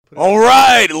All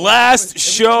right, last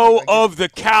show of the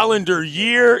calendar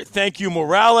year. Thank you,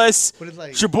 Morales.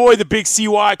 It's your boy, the big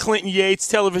CY, Clinton Yates,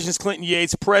 Television's Clinton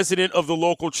Yates, president of the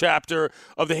local chapter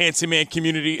of the Handsome Man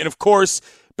community. And, of course,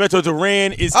 Beto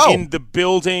Duran is in the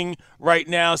building right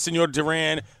now. Senor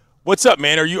Duran, what's up,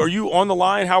 man? Are you on the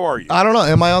line? How are you? I don't know.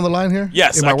 Am I on the line here?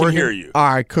 Yes, I can hear you.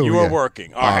 All right, cool. You are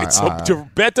working. All right. So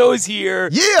Beto is here.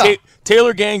 Yeah.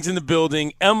 Taylor Gang's in the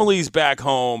building. Emily's back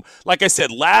home. Like I said,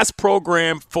 last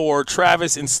program for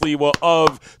Travis and Sliwa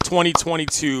of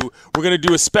 2022. We're going to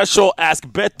do a special Ask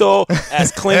Beto,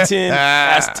 Ask Clinton,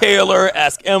 Ask Taylor,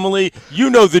 Ask Emily. You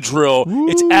know the drill. Woo.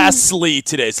 It's Ask Slee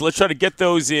today. So let's try to get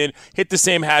those in. Hit the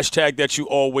same hashtag that you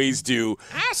always do.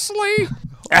 Ask Slee.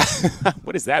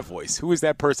 What is that voice? Who is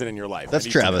that person in your life? That's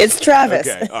Travis. It's Travis.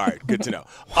 Okay, all right, good to know.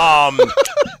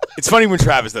 It's funny when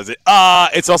Travis does it.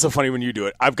 It's also funny when you do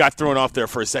it. I've got thrown off there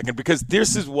for a second because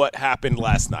this is what happened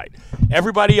last night.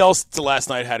 Everybody else last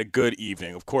night had a good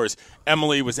evening. Of course,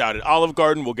 Emily was out at Olive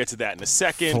Garden. We'll get to that in a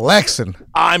second. Flexing.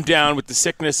 I'm down with the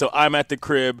sickness, so I'm at the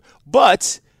crib.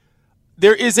 But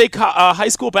there is a high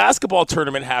school basketball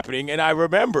tournament happening, and I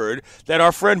remembered that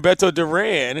our friend Beto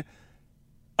Duran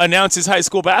announced his high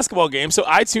school basketball game, so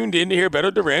I tuned in to hear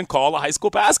Beto Duran call a high school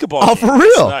basketball game. Oh, for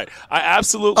real? Tonight. I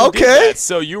absolutely did that.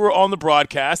 So you were on the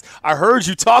broadcast. I heard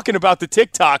you talking about the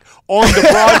TikTok on the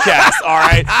broadcast, all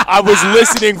right? I was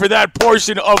listening for that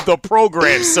portion of the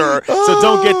program, sir, so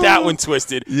don't get that one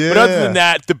twisted. Yeah. But other than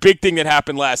that, the big thing that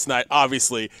happened last night,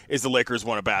 obviously, is the Lakers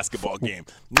won a basketball game.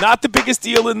 Not the biggest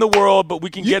deal in the world, but we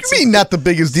can get some. You mean not the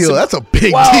biggest deal? That's a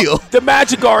big deal. The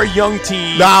Magic are a young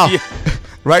team. Nah. Yeah.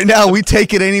 Right now, we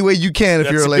take it any way you can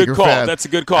if you're a Laker fan. That's a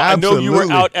good call. Absolutely. I know you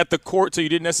were out at the court, so you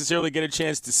didn't necessarily get a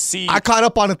chance to see. I caught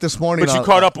up on it this morning. But you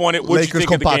caught up on it. What did you think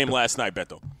Compacto. of the game last night,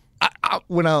 Beto?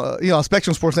 When on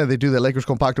Spectrum Sportsnet, they do that Lakers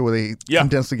Compacto where they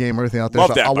condense the game, everything out there. Love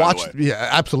so that, I by watched. the way. Yeah,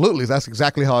 absolutely. That's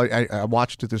exactly how I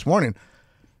watched it this morning.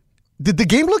 Did the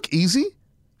game look easy?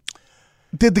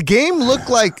 Did the game look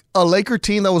like a Laker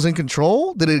team that was in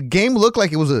control? Did the game look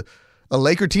like it was a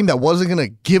Laker team that wasn't going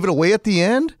to give it away at the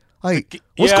end? Like,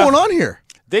 what's going on here?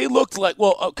 They looked like,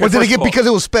 well, okay. Or did it get because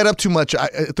it was sped up too much?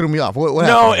 It threw me off. What no,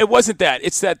 happened? it wasn't that.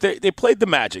 It's that they played the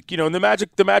Magic. You know, and the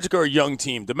Magic are a young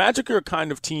team. The Magic are a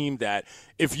kind of team that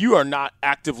if you are not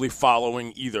actively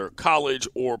following either college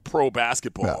or pro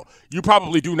basketball, you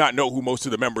probably do not know who most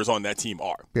of the members on that team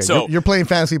are. Yeah, so you're playing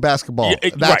fantasy basketball. Yeah,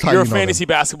 That's how you're you a know fantasy them.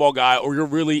 basketball guy, or you're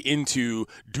really into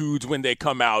dudes when they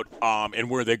come out and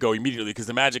where they go immediately because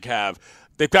the Magic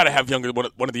they've got to have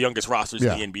one of the youngest rosters in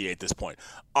the NBA at this point.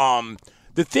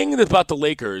 The thing about the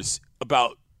Lakers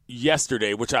about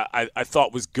yesterday, which I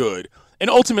thought was good, and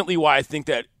ultimately why I think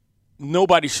that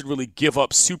nobody should really give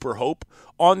up super hope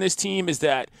on this team is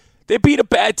that they beat a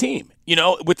bad team, you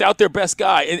know, without their best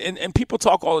guy. And people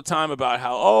talk all the time about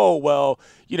how,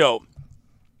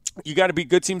 you got to beat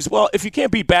good teams. Well, if you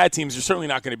can't beat bad teams, you're certainly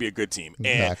not going to be a good team.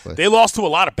 Exactly. And they lost to a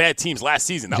lot of bad teams last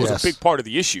season. That was Yes. a big part of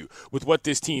the issue with what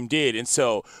this team did. And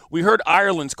so we heard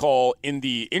Ireland's call in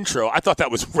the intro. I thought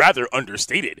that was rather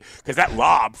understated because that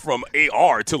lob from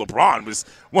AR to LeBron was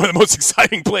one of the most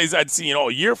exciting plays I'd seen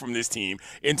all year from this team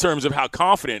in terms of how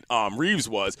confident Reeves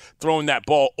was throwing that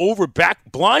ball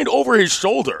blind over his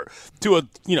shoulder to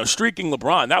a streaking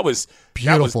LeBron. That was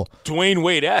beautiful. That was Dwayne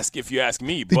Wade-esque, if you ask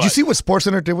me. Did you see what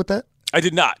SportsCenter did with that? I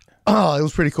did not. Oh, it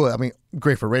was pretty cool. I mean,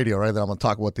 great for radio, right? That I'm going to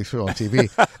talk about what they show on TV.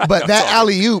 But that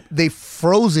alley-oop, they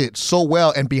froze it so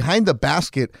well. And behind the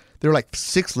basket, there were like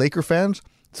 6 Laker fans.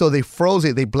 So they froze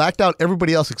it. They blacked out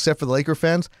everybody else except for the Laker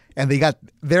fans, and they got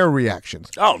their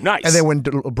reactions. Oh, nice. And then when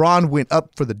LeBron went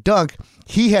up for the dunk,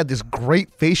 he had this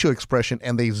great facial expression,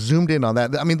 and they zoomed in on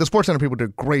that. I mean, the SportsCenter people did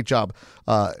a great job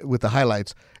with the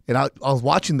highlights. And I was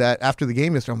watching that after the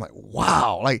game yesterday. I'm like,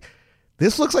 wow, like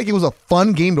this looks like it was a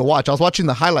fun game to watch. I was watching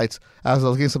the highlights as I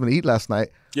was getting something to eat last night.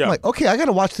 Yeah. I'm like, okay, I got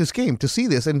to watch this game to see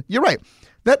this. And you're right.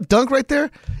 That dunk right there,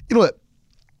 you know what?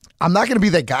 I'm not going to be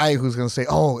that guy who's going to say,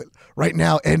 oh, right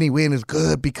now any win is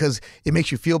good because it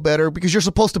makes you feel better because you're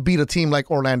supposed to beat a team like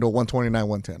Orlando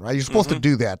 129-110, right? You're supposed to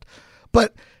do that.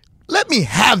 But let me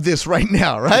have this right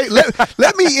now, right?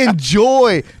 Let me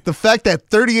enjoy the fact that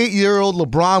 38-year-old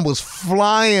LeBron was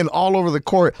flying all over the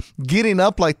court, getting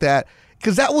up like that,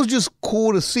 because that was just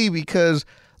cool to see because,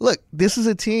 look, this is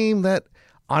a team that,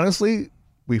 honestly,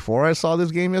 before I saw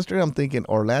this game yesterday, I'm thinking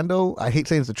Orlando, I hate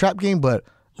saying it's a trap game, but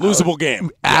losable game.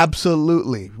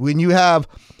 Absolutely. When you have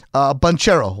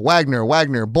Banchero,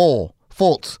 Wagner, Bull,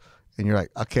 Fultz, and you're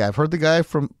like, okay, I've heard the guy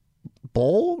from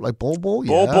Bull, like Bull,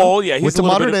 yeah. Bull, yeah. He's with the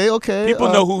modern day, okay.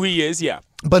 People know who he is, yeah.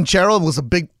 Banchero was a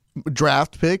big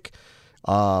draft pick.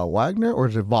 Wagner or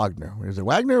is it Wagner? Is it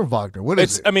Wagner or Wagner? What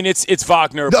is it? I mean, it's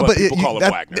Wagner, no, but people call it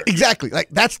Wagner. Exactly. Like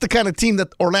that's the kind of team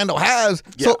that Orlando has.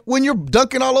 Yeah. So when you're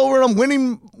dunking all over them,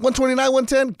 winning 129,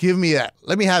 110, give me that.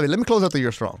 Let me have it. Let me close out the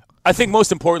year strong. I think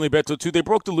most importantly, Beto, too, they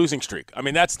broke the losing streak. I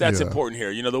mean, that's important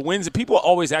here. You know, the wins, people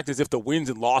always act as if the wins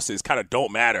and losses kind of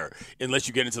don't matter unless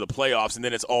you get into the playoffs and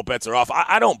then it's all bets are off.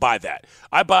 I don't buy that.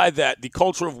 I buy that the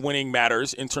culture of winning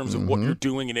matters in terms of what you're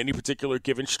doing in any particular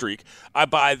given streak. I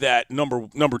buy that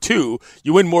number two,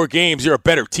 you win more games, you're a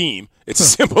better team. It's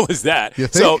as simple as that.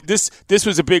 So this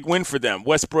was a big win for them.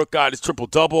 Westbrook got his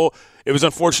triple-double. It was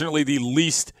unfortunately the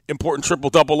least important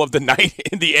triple-double of the night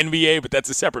in the NBA, but that's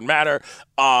a separate matter.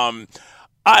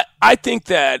 I think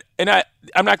that, and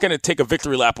I'm not going to take a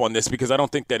victory lap on this because I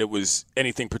don't think that it was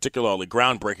anything particularly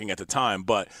groundbreaking at the time,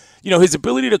 but his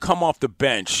ability to come off the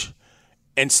bench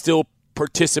and still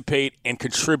participate and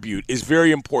contribute is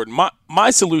very important.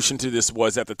 My solution to this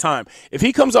was at the time, if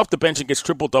he comes off the bench and gets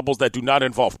triple doubles that do not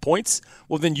involve points,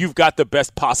 well then you've got the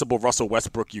best possible Russell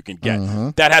Westbrook you can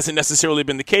get. That hasn't necessarily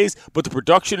been the case, but the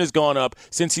production has gone up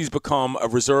since he's become a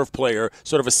reserve player,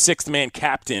 sort of a sixth man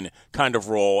captain kind of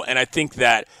role, and I think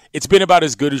that it's been about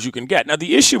as good as you can get. Now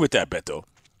the issue with that, Beto,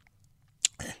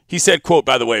 he said, quote,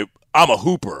 by the way, I'm a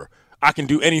hooper. I can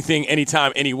do anything,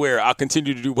 anytime, anywhere. I'll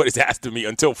continue to do what is asked of me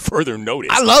until further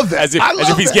notice. I love that. As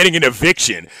if he's getting an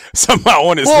eviction somehow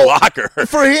on his locker.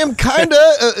 For him, kind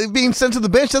of being sent to the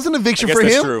bench, that's an eviction for him.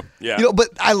 That's true. Yeah. But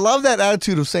I love that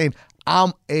attitude of saying,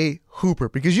 I'm a hooper.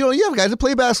 Because, you have guys that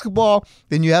play basketball,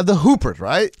 then you have the hoopers,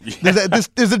 right? Yeah.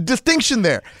 There's a distinction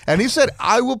there. And he said,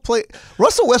 I will play.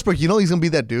 Russell Westbrook, he's going to be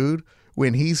that dude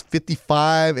when he's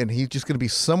 55 and he's just going to be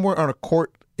somewhere on a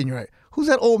court and you're like, who's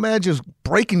that old man just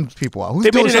breaking people out?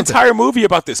 They made an entire movie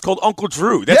about this called Uncle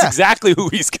Drew. That's exactly who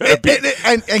he's going to be.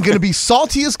 And going to be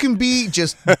salty as can be,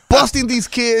 just busting these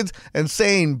kids and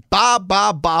saying, ba,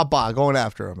 ba, ba, ba, going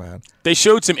after him, man. They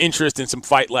showed some interest in some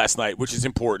fight last night, which is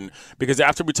important because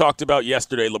after we talked about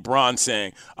yesterday, LeBron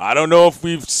saying, I don't know if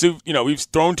we've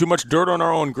thrown too much dirt on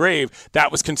our own grave.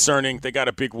 That was concerning. They got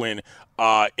a big win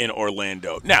in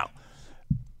Orlando. Now,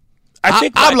 I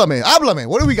think háblame.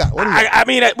 What do we got? I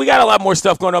mean, we got a lot more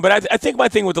stuff going on, but I think my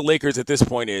thing with the Lakers at this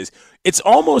point is it's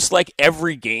almost like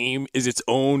every game is its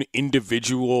own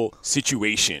individual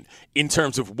situation in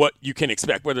terms of what you can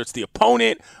expect, whether it's the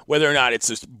opponent, whether or not it's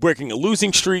just breaking a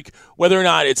losing streak, whether or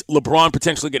not it's LeBron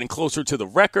potentially getting closer to the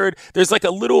record. There's like a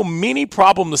little mini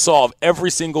problem to solve every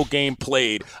single game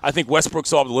played. I think Westbrook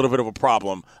solved a little bit of a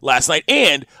problem last night,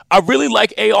 and I really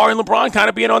like AR and LeBron kind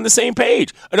of being on the same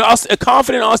page. A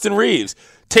confident Austin Reeves,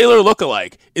 Taylor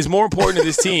lookalike, is more important to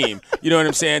this team, you know what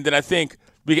I'm saying, than I think.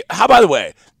 How, by the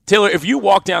way, Taylor, if you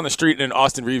walk down the street in an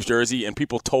Austin Reeves jersey and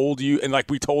people told you, and like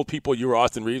we told people you were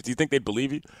Austin Reeves, do you think they'd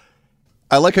believe you?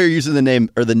 I like how you're using the name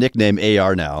or the nickname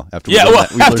AR now. After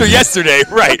yesterday,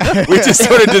 right? We just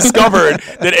sort of discovered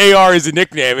that AR is a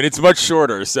nickname and it's much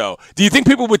shorter. So, do you think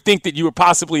people would think that you were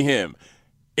possibly him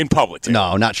in public? Taylor?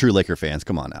 No, not true Laker fans.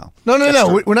 Come on now.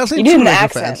 No. We're not saying true Laker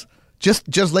fans.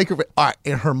 Just Laker. All right,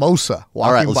 in Hermosa.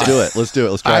 All right, let's do it.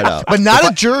 Let's try it out. But not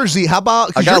a jersey. How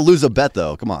about? I gotta lose a bet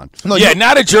though. Come on. No,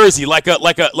 not a jersey. Like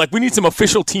we need some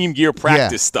official team gear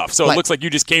practice stuff. So it looks like you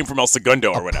just came from El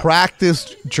Segundo or whatever.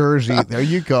 Practice jersey. There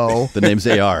you go. The name's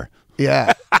AR.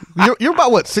 Yeah, you're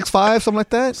about what 6'5", something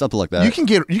like that. Something like that. You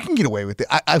can get away with it.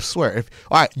 I swear.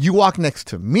 All right, you walk next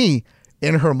to me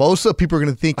in Hermosa, people are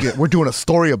going to think that we're doing a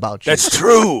story about you. That's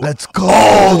true. Let's go.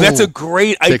 Oh, that's a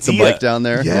great idea. Take the bike down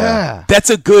there. Yeah.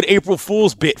 That's a good April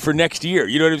Fool's bit for next year.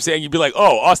 You know what I'm saying? You'd be like,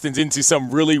 oh, Austin's into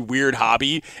some really weird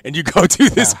hobby, and you go do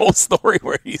this whole story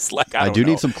where he's like, I do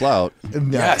need some clout.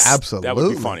 Yes, absolutely. That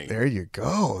would be funny. There you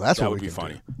go. That would be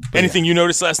funny. Anything you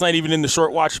noticed last night, even in the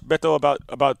short watch, Beto,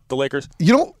 about the Lakers?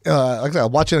 You know, like I said,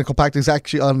 I'm watching a Compactus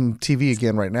actually on TV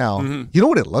again right now. Mm-hmm. You know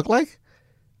what it looked like?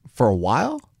 For a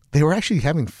while, they were actually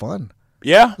having fun.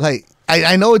 Yeah. Like,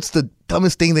 I know it's the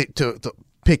dumbest thing to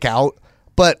pick out,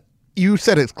 but you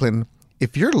said it, Clinton.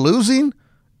 If you're losing,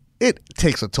 it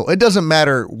takes a toll. It doesn't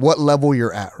matter what level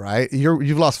you're at, right?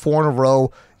 You've lost 4 in a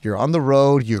row. You're on the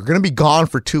road. You're going to be gone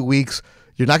for 2 weeks.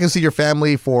 You're not going to see your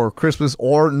family for Christmas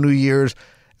or New Year's.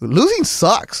 Losing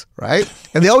sucks, right?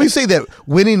 And they always say that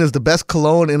winning is the best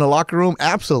cologne in a locker room.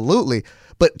 Absolutely.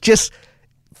 But just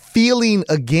feeling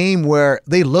a game where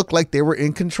they look like they were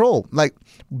in control, like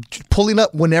pulling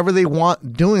up whenever they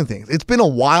want, doing things. It's been a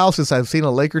while since I've seen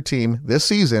a Laker team this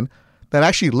season that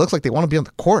actually looks like they want to be on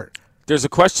the court. There's a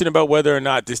question about whether or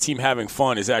not this team having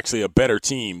fun is actually a better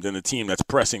team than the team that's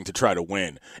pressing to try to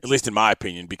win, at least in my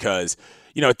opinion, because,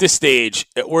 at this stage,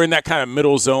 we're in that kind of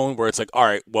middle zone where it's like, all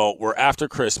right, well, we're after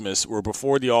Christmas. We're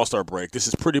before the All-Star break. This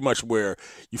is pretty much where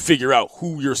you figure out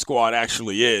who your squad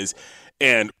actually is.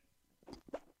 And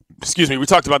we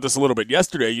talked about this a little bit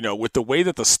yesterday, with the way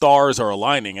that the stars are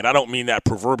aligning, and I don't mean that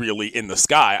proverbially in the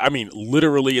sky. I mean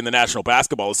literally in the National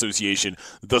Basketball Association,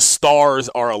 the stars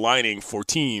are aligning for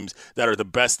teams that are the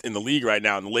best in the league right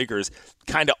now, and the Lakers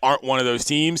kind of aren't one of those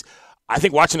teams. I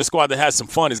think watching a squad that has some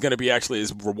fun is going to be actually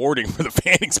as rewarding for the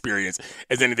fan experience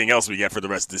as anything else we get for the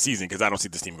rest of the season, because I don't see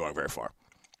this team going very far.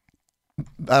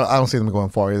 I don't see them going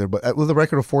far either, but with a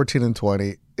record of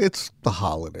 14-20, it's the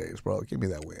holidays, bro. Give me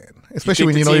that win, especially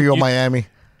when you're Miami.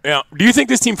 Yeah. Do you think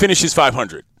this team finishes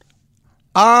 500?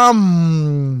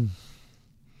 Damn,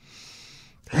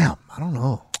 I don't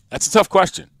know. That's a tough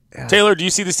question. Yeah. Taylor, do you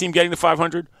see this team getting to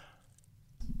 500?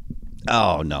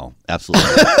 Oh, no,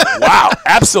 absolutely. Wow,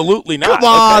 absolutely not. Come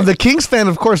on, the Kings fan,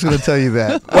 of course, is going to tell you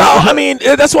that. Well, I mean,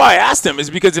 that's why I asked him, is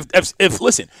because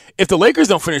if the Lakers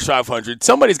don't finish 500,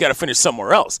 somebody's got to finish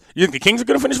somewhere else. You think the Kings are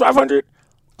going to finish 500?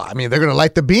 I mean, they're going to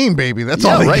light the beam, baby. That's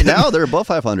all. Right now, they're above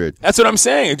 500. That's what I'm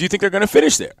saying. Do you think they're going to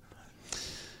finish there?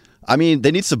 I mean, they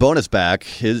need Sabonis back.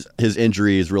 His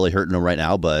injury is really hurting him right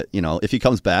now, but, if he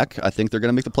comes back, I think they're going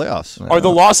to make the playoffs. Are the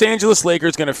Los Angeles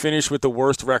Lakers going to finish with the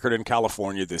worst record in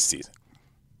California this season?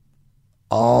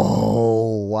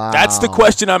 Oh, wow. That's the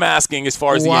question I'm asking as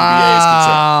far as the NBA is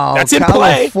concerned. That's in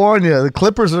play. California. The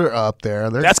Clippers are up there.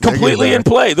 That's completely in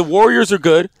play. The Warriors are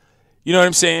good. You know what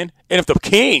I'm saying? And if the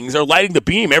Kings are lighting the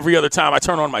beam every other time I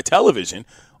turn on my television,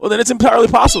 well, then it's entirely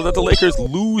possible that the Lakers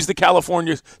lose the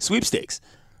California sweepstakes,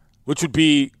 which would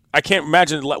be, I can't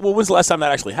imagine, well, when's the last time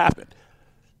that actually happened?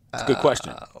 It's a good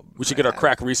question. We should get our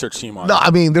crack research team on. No, I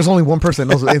mean, there's only one person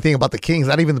that knows anything about the Kings.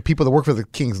 Not even the people that work for the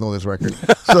Kings know this record.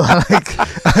 So,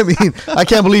 I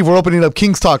can't believe we're opening up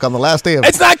Kings Talk on the last day of it.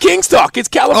 It's not Kings Talk. It's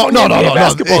California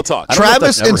basketball talk.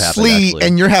 Travis and Slee,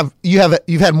 and you've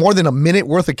had more than a minute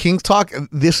worth of Kings Talk.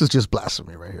 This is just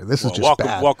blasphemy right here. This is just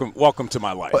bad. Welcome to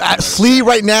my life. Slee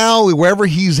right now, wherever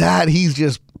he's at, he's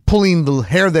just pulling the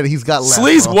hair that he's got left.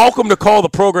 Slee's welcome to call the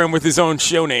program with his own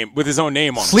show name, with his own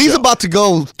name on Slee's the show. About to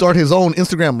go start his own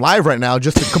Instagram live right now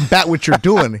just to combat what you're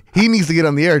doing. He needs to get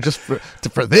on the air just for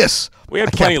this. We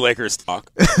had plenty of Lakers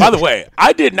talk. By the way,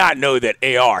 I did not know that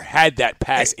AR had that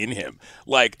pass in him.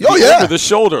 Over the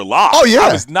shoulder lob. Oh, yeah.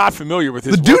 I was not familiar with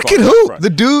his The dude can hoop. The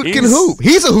dude can hoop.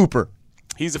 He's a hooper.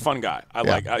 He's a fun guy.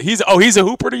 He's a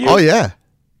hooper to you? Oh, yeah.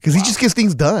 Because he just gets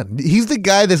things done. He's the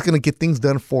guy that's going to get things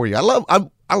done for you. I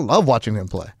love watching him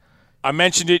play. I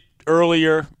mentioned it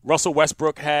earlier. Russell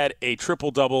Westbrook had a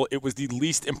triple-double. It was the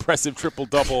least impressive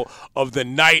triple-double of the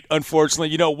night, unfortunately.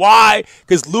 You know why?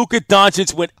 Because Luka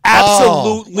Doncic went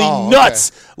absolutely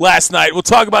nuts last night. We'll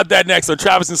talk about that next on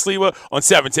Travis and Sliwa on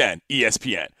 710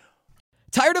 ESPN.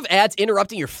 Tired of ads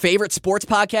interrupting your favorite sports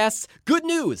podcasts? Good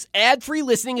news! Ad-free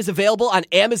listening is available on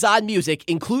Amazon Music,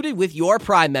 included with your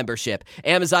Prime membership.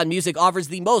 Amazon Music offers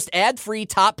the most ad-free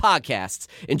top podcasts.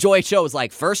 Enjoy shows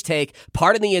like First Take,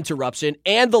 Pardon the Interruption,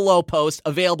 and The Low Post,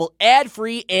 available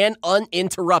ad-free and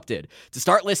uninterrupted. To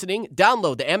start listening,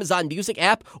 download the Amazon Music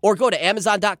app or go to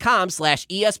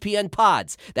amazon.com/ESPN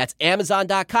Pods. That's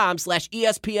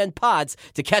amazon.com/ESPN Pods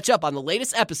to catch up on the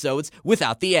latest episodes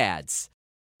without the ads.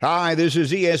 Hi, this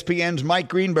is ESPN's Mike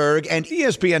Greenberg, and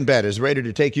ESPN Bet is ready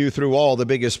to take you through all the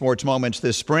biggest sports moments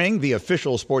this spring. The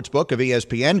official sports book of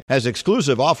ESPN has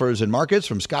exclusive offers and markets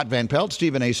from Scott Van Pelt,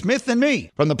 Stephen A. Smith, and me.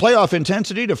 From the playoff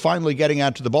intensity to finally getting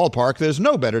out to the ballpark, there's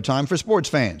no better time for sports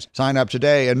fans. Sign up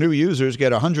today, and new users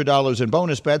get $100 in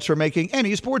bonus bets for making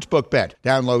any sportsbook bet.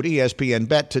 Download ESPN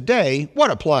Bet today.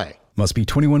 What a play. Must be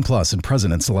 21 plus and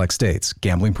present in select states.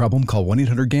 Gambling problem? Call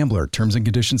 1-800-GAMBLER. Terms and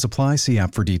conditions apply. See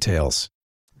app for details.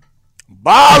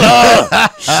 Baller,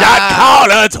 shot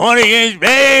caller, 20-inch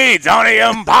blade, Tony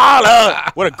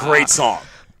Impala. What a great song.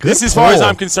 This, as far as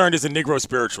I'm concerned, is a Negro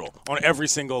spiritual on every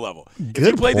single level. If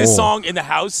you play this song in the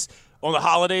house on the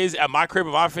holidays at my crib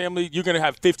with my family, you're going to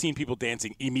have 15 people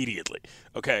dancing immediately.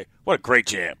 Okay? What a great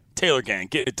jam. Taylor Gang,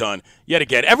 get it done yet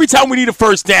again. Every time we need a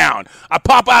first down, I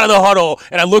pop out of the huddle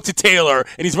and I look to Taylor,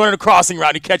 and he's running a crossing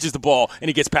route, and he catches the ball, and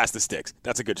he gets past the sticks.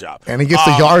 That's a good job. And he gets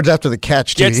the yards after the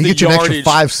catch, too. He gets you an extra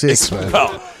 5-6, man.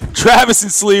 Well, Travis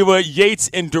and Sliwa, Yates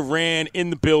and Duran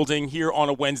in the building here on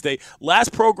a Wednesday.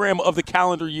 Last program of the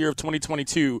calendar year of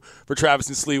 2022 for Travis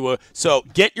and Sliwa. So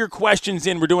get your questions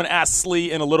in. We're doing Ask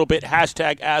Slee in a little bit.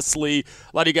 Hashtag Ask Slee.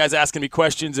 A lot of you guys asking me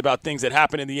questions about things that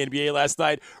happened in the NBA last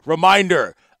night.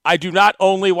 Reminder, I do not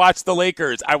only watch the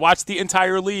Lakers. I watch the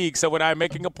entire league. So when I'm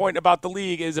making a point about the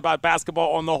league, it is about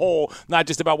basketball on the whole, not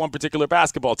just about one particular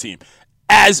basketball team.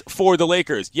 As for the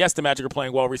Lakers, yes, the Magic are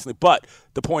playing well recently, but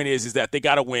the point is that they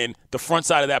got to win. The front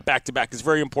side of that back-to-back is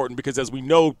very important because, as we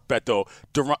know, Beto,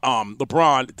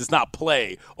 LeBron does not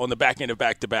play on the back end of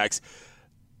back-to-backs.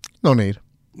 No need.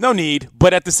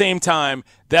 But at the same time,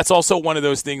 that's also one of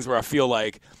those things where I feel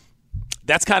like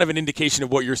that's kind of an indication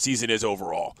of what your season is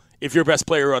overall. If your best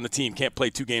player on the team can't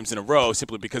play 2 games in a row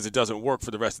simply because it doesn't work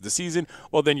for the rest of the season,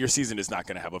 well, then your season is not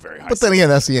going to have a very high But then again,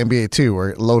 that's the NBA too,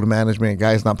 where load management,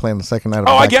 guys not playing the second night of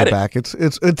back-to-back. It's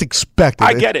expected.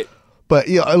 I get it. But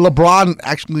LeBron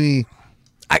actually,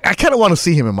 I kind of want to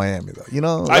see him in Miami,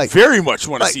 though. I very much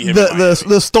want to see him in Miami.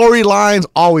 The storyline's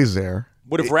always there.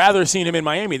 Would have rather seen him in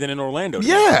Miami than in Orlando.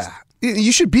 Yeah.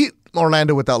 You should beat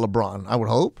Orlando without LeBron, I would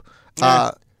hope.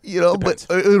 But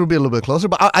it'll be a little bit closer.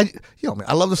 But I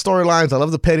love the storylines. I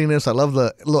love the pettiness. I love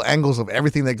the little angles of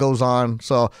everything that goes on.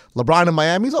 So LeBron in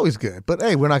Miami is always good. But,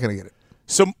 hey, we're not going to get it.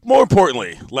 So, more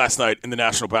importantly, last night in the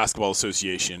National Basketball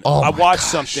Association, I watched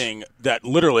something that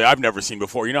literally I've never seen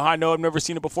before. You know how I know I've never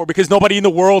seen it before? Because nobody in the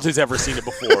world has ever seen it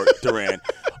before, Duran.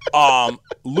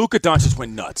 Luka Doncic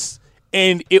went nuts.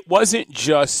 And it wasn't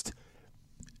just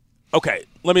 – okay,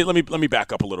 let me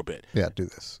back up a little bit. Yeah, do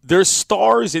this. There's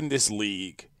stars in this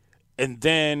league, and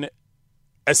then,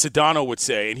 as Sedano would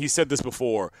say, and he said this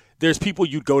before, there's people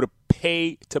you'd go to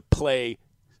pay to play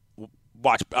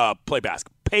basketball.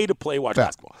 Pay to play, watch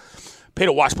basketball. Pay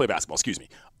to watch, play basketball, excuse me.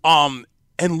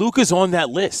 And Luka's on that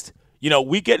list.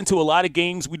 We get into a lot of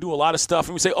games, we do a lot of stuff,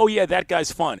 and we say, oh, yeah, that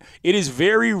guy's fun. It is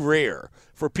very rare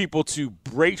for people to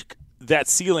break that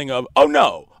ceiling of, oh,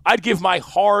 no, I'd give my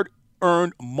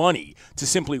hard-earned money to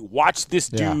simply watch this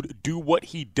dude do what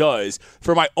he does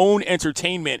for my own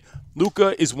entertainment.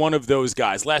 Luka is one of those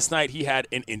guys. Last night he had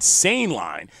an insane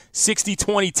line,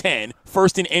 60-20-10,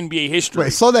 first in NBA history.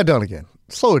 Wait, slow that down again.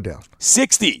 Slow it down.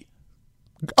 60.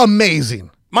 Amazing.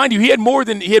 Mind you, he had more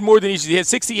than each. He had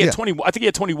 60. He had 20. I think he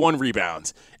had 21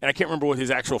 rebounds, and I can't remember what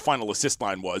his actual final assist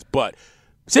line was. But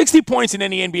 60 points in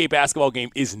any NBA basketball game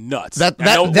is nuts.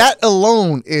 That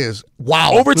alone is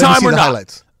wow. Overtime or not?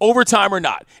 Highlights. Overtime or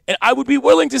not? And I would be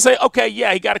willing to say, okay,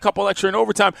 yeah, he got a couple extra in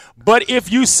overtime. But if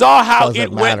you saw how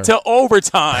it went to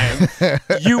overtime,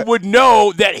 you would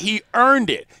know that he earned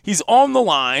it. He's on the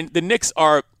line. The Knicks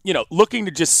are, looking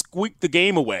to just squeak the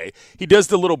game away. He does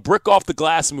the little brick off the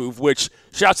glass move, which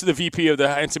shouts to the VP of the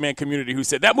Handsome Man community who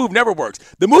said that move never works.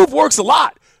 The move works a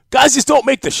lot. Guys just don't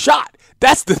make the shot.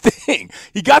 That's the thing.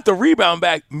 He got the rebound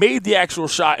back, made the actual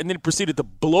shot, and then proceeded to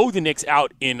blow the Knicks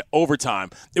out in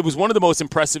overtime. It was one of the most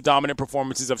impressive, dominant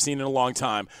performances I've seen in a long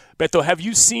time. Beto, have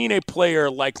you seen a player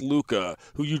like Luka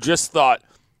who you just thought,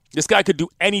 this guy could do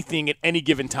anything at any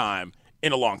given time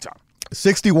in a long time?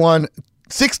 60,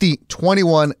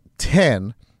 21,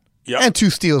 10, and 2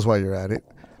 steals while you're at it.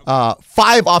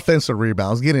 5 offensive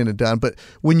rebounds, getting it done. But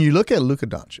when you look at Luka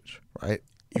Doncic, right,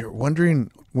 you're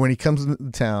wondering when he comes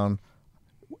into town,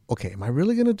 okay, am I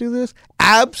really going to do this?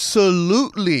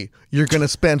 Absolutely, you're going to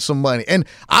spend some money. And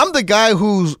I'm the guy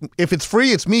who's, if it's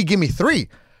free, it's me, give me 3.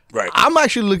 Right. I'm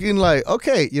actually looking like,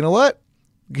 okay, you know what?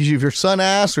 Because if your son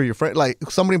asks or your friend, like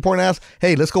somebody important asks,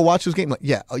 hey, let's go watch this game. Like,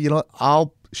 yeah, you know what?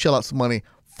 I'll shell out some money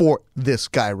for this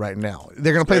guy right now.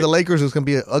 They're going to play the Lakers. It's going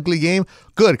to be an ugly game.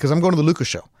 Good, because I'm going to the Luka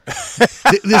show.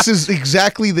 This is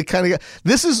exactly the kind of guy.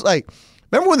 This is like,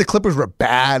 remember when the Clippers were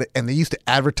bad and they used to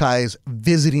advertise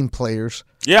visiting players?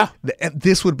 Yeah. And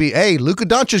this would be, hey, Luka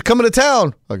Doncic coming to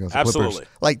town against the Absolutely. Clippers.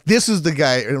 Like, this is the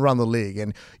guy around the league.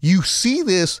 And you see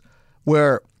this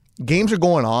where games are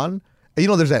going on. You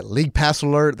know, there's that league pass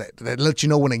alert that lets you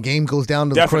know when a game goes down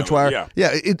to the crunch wire. Yeah,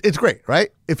 it's great, right?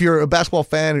 If you're a basketball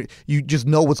fan, you just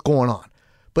know what's going on.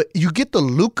 But you get the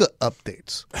Luka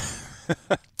updates.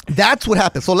 That's what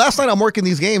happens. So last night I'm working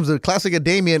these games, the Classic at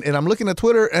Damien, and I'm looking at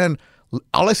Twitter, and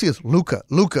all I see is Luka.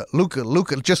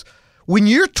 Just when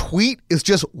your tweet is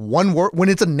just one word, when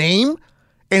it's a name,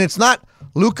 and it's not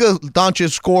Luka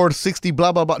Doncic scored 60,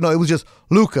 blah, blah, blah. No, it was just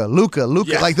Luka.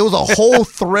 Yeah. Like there was a whole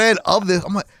thread of this.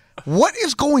 I'm like, what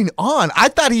is going on? I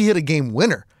thought he hit a game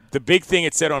winner. The big thing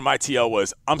it said on my TL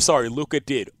was, I'm sorry, Luka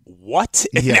did what?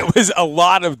 And it was a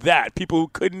lot of that. People who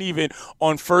couldn't even,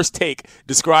 on first take,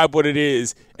 describe what it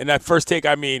is. And that first take,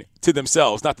 I mean, to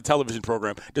themselves, not the television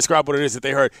program. Describe what it is that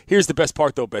they heard. Here's the best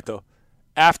part, though, Beto.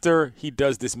 After he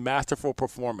does this masterful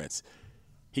performance,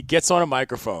 he gets on a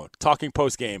microphone, talking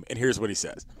post-game, and here's what he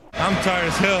says. I'm tired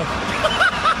as hell.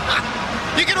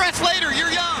 You can rest later.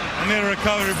 You're young. I need a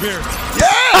recovery beer.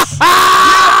 Yes!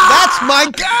 Yeah, that's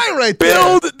my guy right there.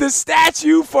 Build the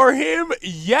statue for him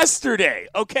yesterday,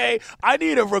 okay? I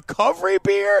need a recovery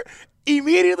beer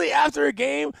immediately after a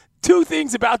game. Two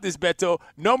things about this, Beto.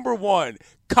 Number one,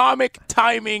 comic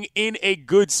timing in a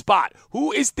good spot.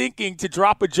 Who is thinking to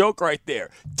drop a joke right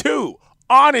there? Two,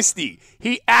 honesty.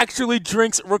 He actually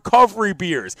drinks recovery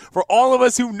beers. For all of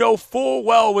us who know full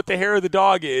well what the hair of the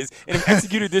dog is and have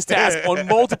executed this task on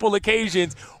multiple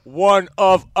occasions, one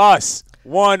of us.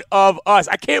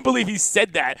 I can't believe he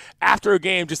said that after a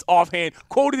game, just offhand.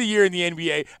 Quote of the year in the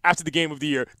NBA after the game of the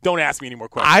year. Don't ask me any more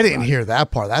questions. I didn't hear that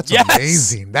part. That's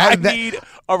amazing. I need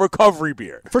a recovery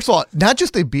beer. First of all, not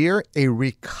just a beer, a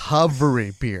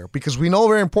recovery beer, because we know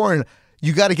very important.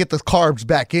 You got to get the carbs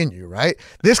back in you, right?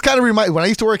 This kind of reminds, when I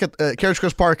used to work at Carriage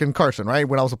Crest Park in Carson, right?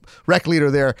 When I was a rec leader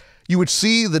there, you would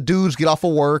see the dudes get off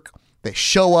of work, they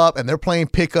show up, and they're playing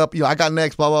pickup. I got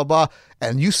next, blah, blah, blah.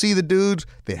 And you see the dudes,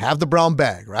 they have the brown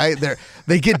bag, right?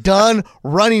 They get done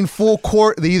running full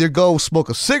court. They either go smoke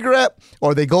a cigarette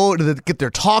or they go to get their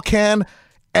talk can,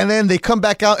 and then they come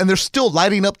back out, and they're still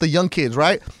lighting up the young kids,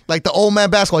 right? Like the old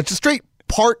man basketball. It's a straight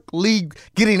park league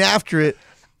getting after it.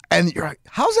 And you're like,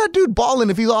 how's that dude balling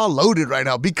if he's all loaded right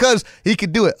now? Because he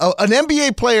could do it. An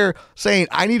NBA player saying,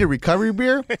 I need a recovery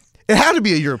beer, it had to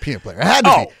be a European player. It had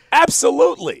to be.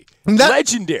 Absolutely.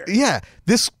 Legendary. Yeah.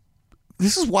 This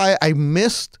is why I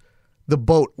missed the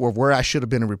boat where I should have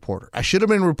been a reporter. I should have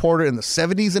been a reporter in the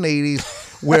 70s and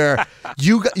 80s where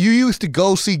you used to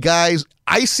go see guys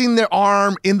icing their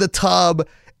arm in the tub,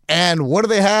 and what do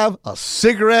they have? A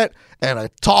cigarette and a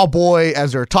tall boy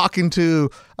as they're talking to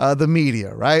the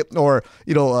media, right? Or,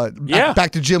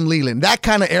 back to Jim Leland. That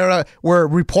kind of era where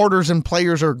reporters and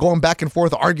players are going back and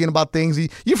forth arguing about things.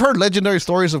 You've heard legendary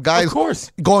stories of guys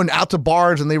going out to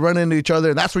bars and they run into each other,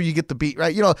 and that's where you get the beat,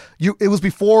 right? It was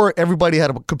before everybody had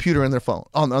a computer in their phone,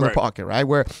 on their pocket, right?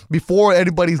 Where before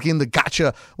anybody's getting the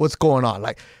gotcha what's going on.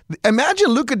 Like, imagine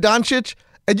Luka Doncic,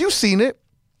 and you've seen it,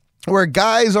 where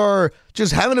guys are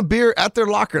just having a beer at their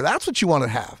locker. That's what you want to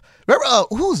have. Remember,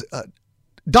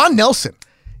 Don Nelson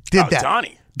did that.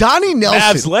 Donnie Nelson.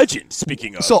 Mavs legend,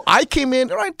 speaking of. So I came in,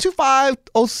 25,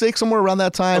 06, somewhere around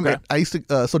that time. Okay. I used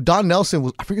to, so Don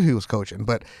Nelson I forget who he was coaching,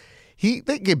 but they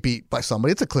get beat by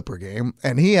somebody. It's a Clipper game,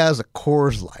 and he has a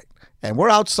Coors Light. And we're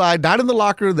outside, not in the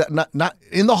locker, not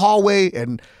in the hallway,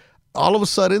 and all of a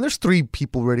sudden, there's three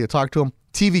people ready to talk to him.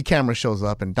 TV camera shows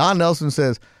up, and Don Nelson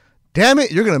says, damn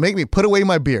it, you're going to make me put away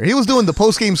my beer. He was doing the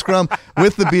post-game scrum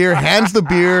with the beer, hands the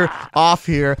beer off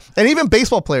here. And even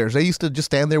baseball players, they used to just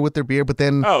stand there with their beer, but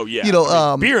then,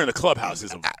 beer in the clubhouse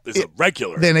is a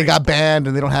regular. Then it got banned,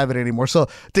 and they don't have it anymore. So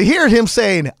to hear him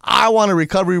saying, I want a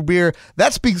recovery beer,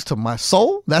 that speaks to my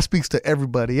soul. That speaks to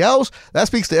everybody else. That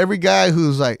speaks to every guy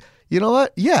who's like, you know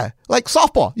what? Yeah. Like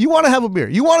softball. You want to have a beer.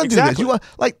 You want to do this. You want,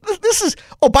 this is,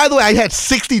 by the way, I had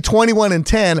 60, 21, and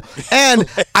 10, and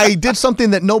I did something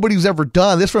that nobody's ever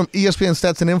done. This from ESPN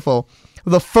Stats and Info.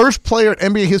 The first player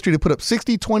in NBA history to put up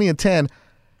 60, 20, and 10.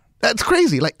 That's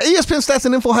crazy. Like, ESPN Stats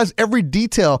and Info has every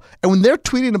detail, and when they're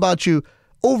tweeting about you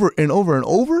over and over and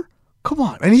over, come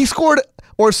on. And he scored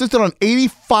or assisted on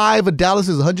 85 of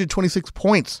Dallas's 126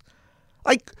 points.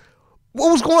 Like, what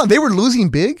was going on? They were losing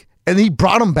big, and he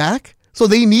brought them back. So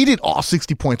they needed all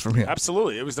 60 points from him.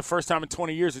 Absolutely. It was the first time in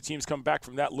 20 years the team's come back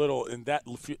from that little and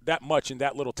that much in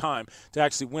that little time to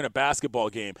actually win a basketball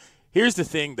game. Here's the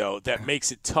thing, though, that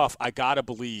makes it tough, I got to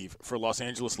believe, for Los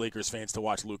Angeles Lakers fans to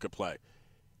watch Luka play.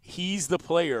 He's the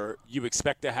player you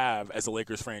expect to have as a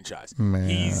Lakers franchise. Man.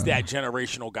 He's that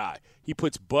generational guy. He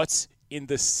puts butts in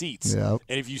the seats. Yep.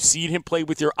 And if you've seen him play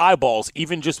with your eyeballs,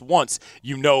 even just once,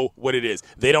 you know what it is.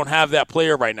 They don't have that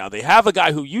player right now. They have a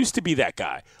guy who used to be that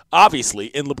guy, obviously,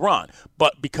 in LeBron.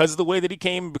 But because of the way that he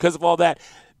came, because of all that,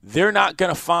 they're not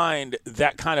going to find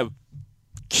that kind of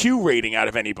Q rating out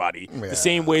of anybody the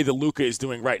same way that Luka is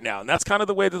doing right now. And that's kind of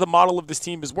the way that the model of this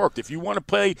team has worked. If you want to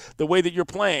play the way that you're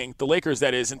playing, the Lakers,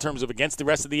 that is, in terms of against the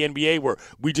rest of the NBA where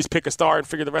we just pick a star and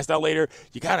figure the rest out later,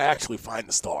 you got to actually find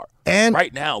the star. And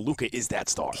right now, Luka is that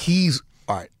star. He's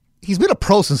been a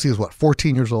pro since he was,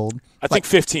 14 years old? I think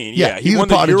 15. Yeah, he won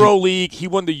the EuroLeague. He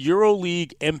won the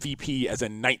EuroLeague MVP as a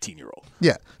 19-year-old.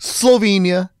 Yeah.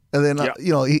 Slovenia. And then,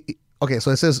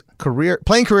 so it says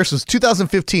playing career since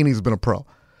 2015 he's been a pro.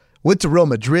 Went to Real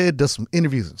Madrid, does some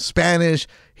interviews in Spanish.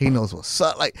 He knows what's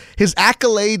up. Like, his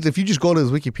accolades, if you just go to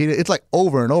his Wikipedia, it's like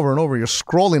over and over and over. You're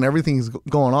scrolling everything he's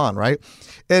going on, right?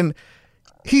 And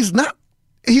he's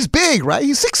big, right?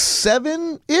 He's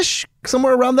 6'7"-ish,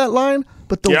 somewhere around that line.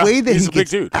 But the way that he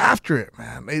gets after it,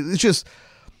 man, it's just,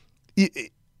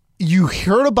 you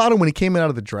heard about him when he came out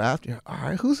of the draft. You're like, all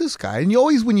right, who's this guy? And you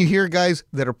always, when you hear guys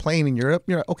that are playing in Europe,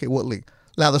 you're like, okay, what league?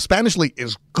 Now, the Spanish league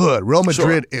is good. Real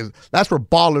Madrid that's where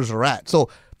ballers are at. So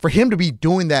for him to be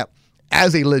doing that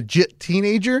as a legit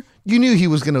teenager, you knew he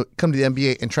was going to come to the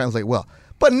NBA and translate well.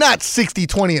 But not 60,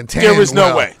 20, and 10. There was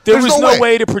no way. There was no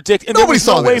way to predict. And Nobody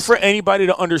there was no way this. for anybody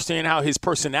to understand how his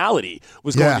personality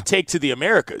was going to take to the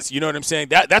Americas. You know what I'm saying?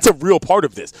 That's a real part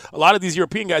of this. A lot of these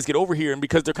European guys get over here, and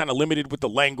because they're kind of limited with the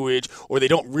language or they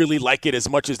don't really like it as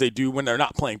much as they do when they're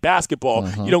not playing basketball,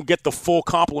 you don't get the full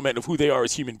complement of who they are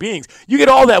as human beings. You get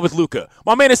all that with Luka.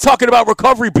 My man is talking about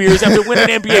recovery beers after winning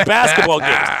NBA basketball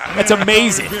games. That's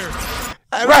amazing.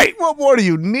 Right. What more do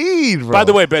you need, bro? By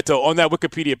the way, Beto, on that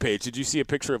Wikipedia page, did you see a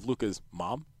picture of Luka's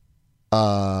mom?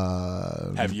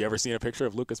 Have you ever seen a picture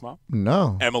of Luka's mom?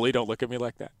 No. Emily, don't look at me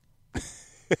like that.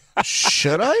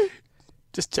 Should I?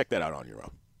 Just check that out on your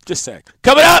own. Just saying.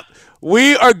 Coming up,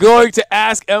 we are going to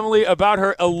ask Emily about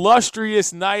her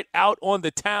illustrious night out on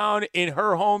the town in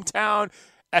her hometown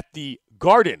at the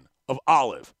Garden of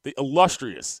Olive, the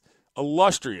illustrious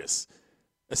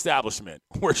establishment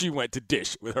where she went to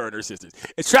dish with her and her sisters.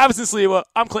 It's Travis and Sliwa.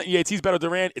 I'm Clinton Yates. He's Beto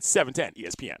Duran. It's 710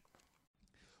 ESPN.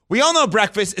 We all know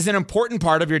breakfast is an important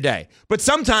part of your day, but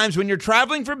sometimes when you're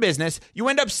traveling for business, you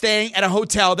end up staying at a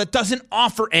hotel that doesn't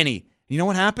offer any. You know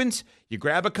what happens? You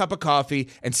grab a cup of coffee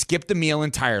and skip the meal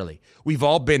entirely. We've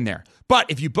all been there. But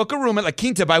if you book a room at La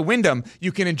Quinta by Wyndham,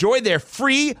 you can enjoy their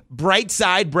free Bright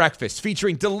Side breakfast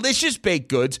featuring delicious baked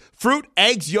goods, fruit,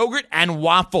 eggs, yogurt, and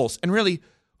waffles. And really,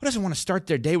 who doesn't want to start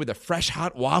their day with a fresh,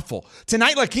 hot waffle?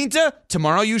 Tonight, La Quinta,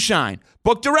 tomorrow you shine.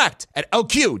 Book direct at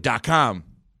LQ.com.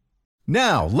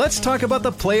 Now, let's talk about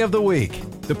the play of the week.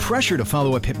 The pressure to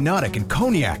follow up Hypnotic and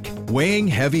Cognac, weighing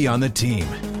heavy on the team.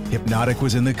 Hypnotic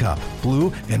was in the cup,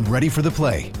 blue, and ready for the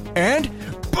play. And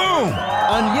boom!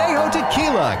 Añejo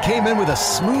Tequila came in with a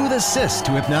smooth assist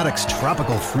to Hypnotic's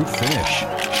tropical fruit finish.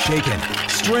 Shaken,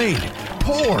 strained,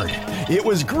 poured. It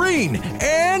was green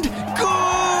and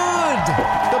good!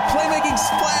 The playmaking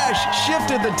splash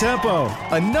shifted the tempo.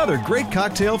 Another great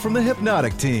cocktail from the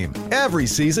Hypnotic team. Every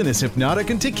season is Hypnotic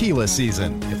and Tequila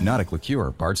season. Hypnotic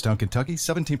Liqueur, Bardstown, Kentucky,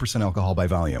 17% alcohol by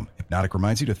volume. Hypnotic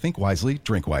reminds you to think wisely,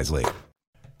 drink wisely.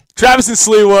 Travis and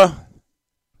Sliwa,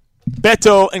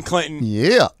 Beto and Clinton.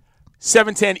 Yeah.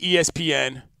 710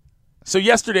 ESPN. So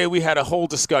yesterday we had a whole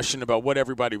discussion about what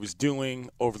everybody was doing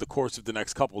over the course of the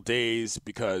next couple of days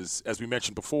because, as we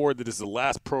mentioned before, that is the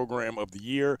last program of the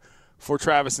year for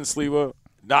Travis and Sliwa,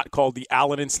 not called the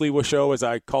Allen and Sliwa Show, as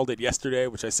I called it yesterday,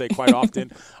 which I say quite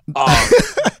often.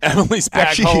 Emily's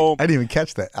back home. I didn't even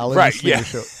catch that. Allen and Sliwa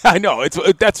Show. I know.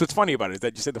 That's what's funny about it, is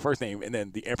that you said the first name and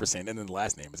then the ampersand and then the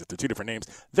last name. Is that they're two different names?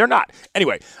 They're not.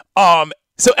 Anyway,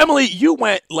 so, Emily, you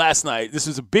went last night. This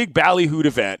was a big ballyhooed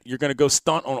event. You're going to go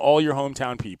stunt on all your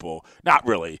hometown people. Not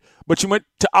really. But you went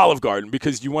to Olive Garden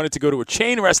because you wanted to go to a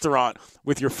chain restaurant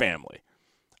with your family.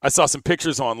 I saw some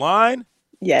pictures online.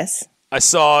 Yes. I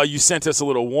saw you sent us a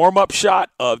little warm-up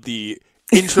shot of the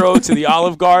intro to the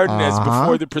Olive Garden as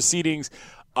before the proceedings,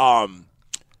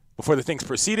 before the things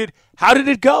proceeded. How did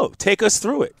it go? Take us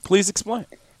through it. Please explain.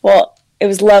 Well, it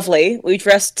was lovely. We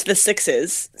dressed to the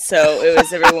sixes, so it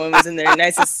was everyone was in their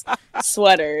nicest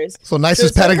sweaters. So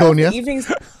nicest Patagonia.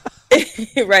 Evenings,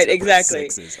 right,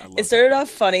 exactly. It started off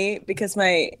funny because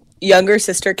my younger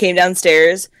sister came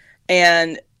downstairs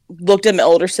and looked at my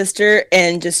older sister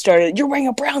and just started, "You're wearing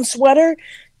a brown sweater?"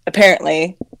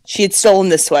 Apparently, she had stolen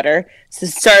this sweater. So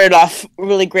it started off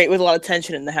really great with a lot of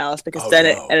tension in the house because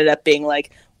it ended up being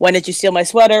like, "When did you steal my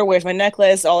sweater? Where's my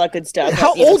necklace?" All that good stuff.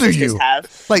 How old are you?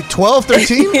 Like 12,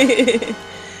 13?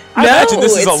 I imagine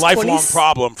this is a lifelong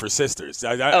problem for sisters.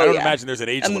 I don't imagine there's an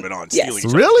age limit on stealing each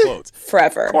other's clothes.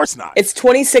 Forever. Of course not. It's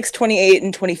 26, 28,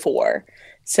 and 24.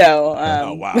 So,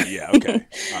 oh, wow. Yeah, okay.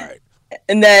 All right.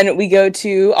 And then we go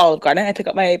to Olive Garden. I pick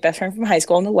up my best friend from high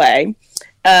school on the way.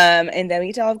 And then we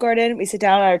get to Olive Garden. We sit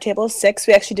down at our table of 6.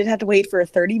 We actually did have to wait for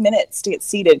 30 minutes to get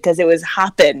seated because it was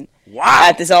hopping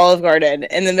at this Olive Garden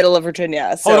in the middle of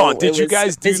Virginia. So hold on. Did you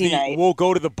guys do night. We'll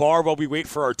go to the bar while we wait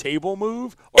for our table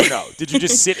move? Or no? Did you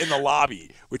just sit in the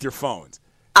lobby with your phones?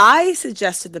 I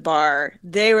suggested the bar.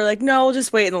 They were like, "No, we'll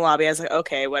just wait in the lobby." I was like,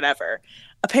 "Okay, whatever."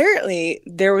 Apparently,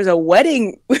 there was a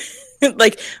wedding,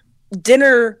 like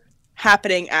dinner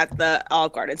happening at the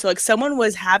Olive Garden. So like someone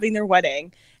was having their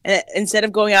wedding, and instead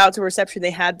of going out to a reception, they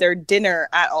had their dinner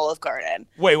at Olive Garden.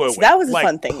 Wait. That was a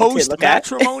fun thing to look at.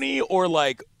 Post-matrimony or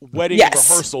like wedding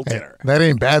rehearsal dinner? That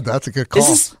ain't bad. That's a good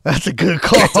call. That's a good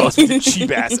call.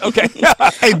 Cheap ass. Okay.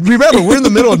 Hey, remember, we're in the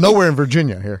middle of nowhere in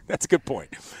Virginia here. That's a good point.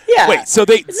 Yeah. Wait, so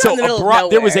there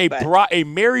was nowhere, a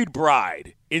married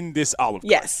bride in this Olive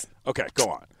Garden. Yes. Okay, go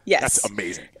on. Yes. That's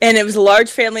amazing. And it was a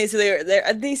large family, so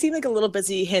they seemed like a little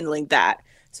busy handling that.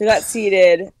 So we got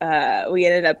seated. We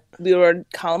ordered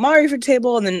calamari for the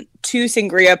table and then 2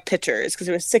 sangria pitchers because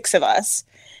there were 6 of us.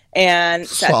 And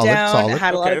sat down. Solid.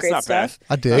 Had a lot of great stuff.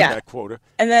 I did. Yeah. Quota.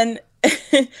 And then,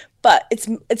 but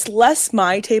it's less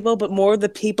my table, but more the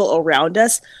people around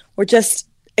us were just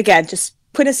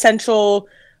quintessential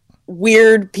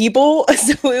weird people.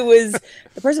 So it was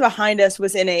the person behind us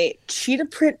was in a cheetah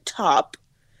print top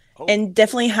and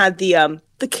definitely had the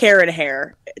Karen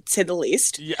hair, to say the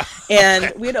least. Yeah.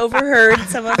 And we had overheard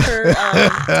some of her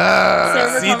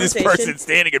See this person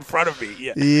standing in front of me.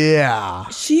 Yeah. Yeah.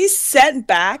 She sent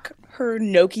back her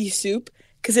gnocchi soup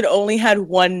because it only had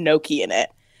 1 gnocchi in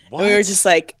it. What? And we were just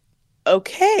like,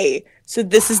 okay, so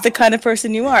this is the kind of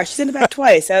person you are. She sent it back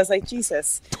twice. I was like,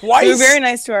 Jesus. Twice? We were very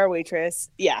nice to our waitress.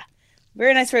 Yeah.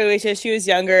 Very nice to our waitress. She was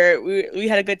younger. We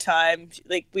had a good time.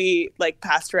 We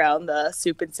passed around the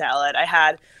soup and salad. I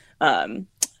had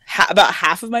about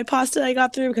half of my pasta I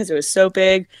got through because it was so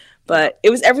big. But it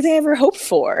was everything I ever hoped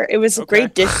for. It was a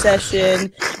great dish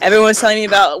session. Everyone was telling me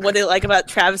about what they like about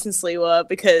Travis and Sliwa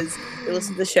because they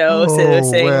listen to the show. So they were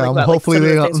saying hopefully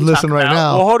they don't listen right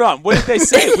now. Well, hold on. What did they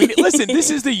say? Listen, this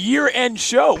is the year-end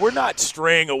show. We're not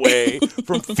straying away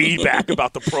from feedback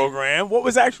about the program. What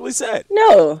was actually said?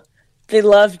 No. They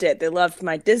loved it. They loved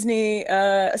my Disney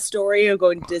story of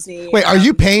going to Disney. Wait, are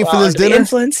you paying for this dinner?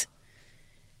 Influence.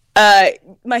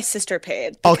 My sister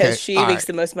paid because she makes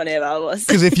the most money of all of us.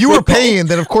 Because if you were paying,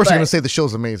 then of course you're going to say the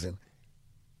show's amazing.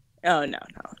 Oh no,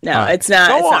 it's not.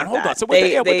 Go it's on, not hold that. on. So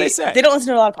what they say? They don't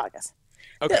listen to a lot of podcasts.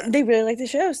 Okay. They really like the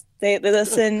shows. They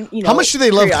listen. How much do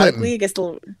they love Clinton? I guess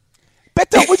the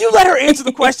Beto, would you let her answer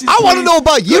the questions? I want to know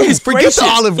about you. Forget the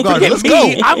Olive Garden. Let's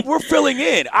go. We're filling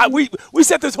in. We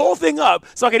set this whole thing up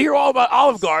so I can hear all about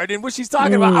Olive Garden and what she's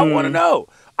talking about. I want to know.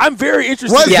 I'm very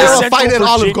interested in there a fight at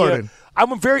Olive Garden?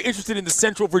 I'm very interested in the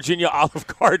Central Virginia Olive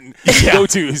Garden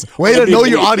go-tos. Way to know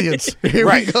your audience. Here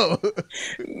we go.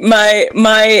 My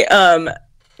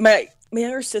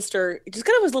younger sister just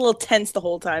kind of was a little tense the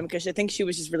whole time because I think she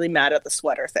was just really mad at the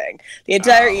sweater thing. The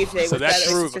entire evening. So that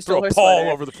threw a pall sweater.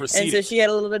 over the proceedings. And so she had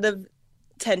a little bit of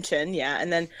tension, yeah.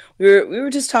 And then we were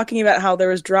just talking about how there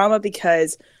was drama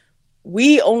because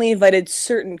we only invited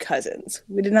certain cousins.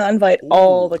 We did not invite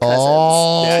all the cousins.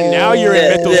 Oh, now you're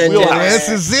in Beto's wheelhouse. This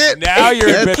is it. Now you're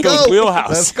in Beto's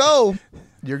wheelhouse. Let's go.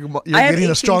 You're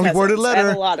getting a strongly worded letter. I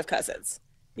have a lot of cousins.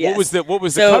 Yes. What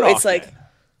was the so cutoff? It's like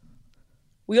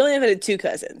we only invited 2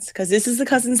 cousins because this is the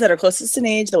cousins that are closest in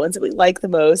age, the ones that we like the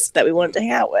most, that we wanted to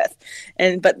hang out with.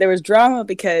 But there was drama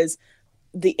because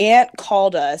the aunt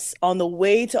called us on the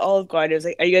way to Olive Garden. It was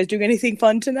like, "Are you guys doing anything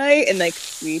fun tonight?" And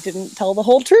we didn't tell the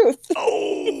whole truth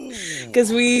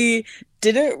because we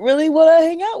didn't really want to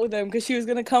hang out with them because she was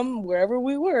going to come wherever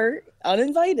we were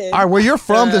uninvited. All right, where you're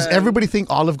from, does everybody think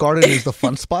Olive Garden is the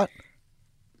fun spot?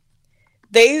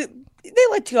 They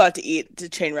like to go out to eat to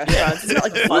chain restaurants. It's not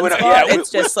like a fun spot.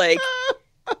 It's just like.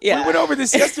 Yeah. We went over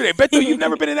this yesterday. Beto, you've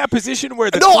never been in that position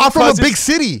where the No, cool I'm from cousins... a big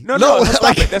city. No,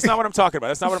 that's not what I'm talking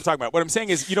about. What I'm saying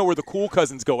is, where the cool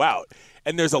cousins go out,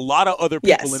 and there's a lot of other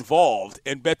people involved.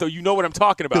 And Beto, you know what I'm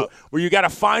talking about, where you got to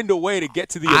find a way to get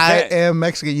to the event. I am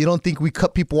Mexican. You don't think we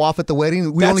cut people off at the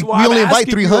wedding? We only invite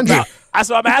 300. That's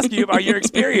why I'm asking you about your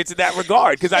experience in that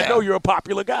regard, because I know you're a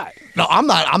popular guy. No, I'm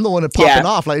not. I'm the one that popping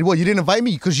off. Like, well, you didn't invite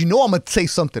me because you know I'm going to say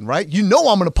something, right? You know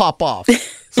I'm going to pop off.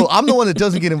 So I'm the one that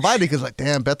doesn't get invited because, like,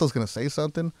 damn, Beto's going to say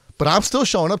something. But I'm still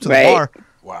showing up to the bar.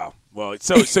 Wow. Well,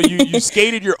 so you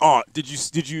skated your aunt.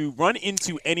 Did you run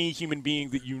into any human being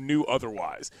that you knew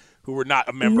otherwhere who were not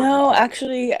a member? No,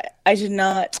 actually, I did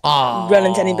not run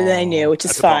into anybody I knew, which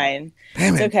is fine.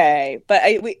 Damn it's okay.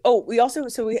 But we also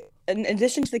in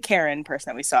addition to the Karen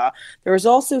person that we saw, there was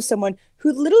also someone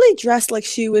who literally dressed like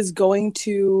she was going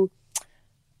to.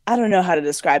 I don't know how to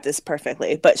describe this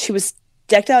perfectly, but she was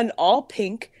decked out in all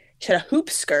pink. She had a hoop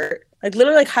skirt, like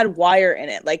literally had wire in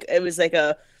it. Like it was like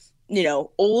a,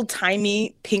 old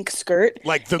timey pink skirt.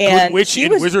 Like the Good Witch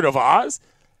in Wizard of Oz?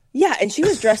 Yeah, and she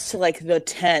was dressed to like the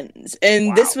 10s.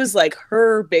 And this was like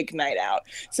her big night out.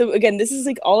 So again, this is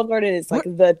like Olive Garden is like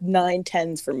the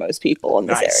 9-10s for most people in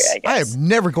this area, I guess. I am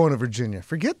never going to Virginia.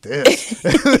 Forget this.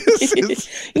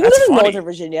 You live in Northern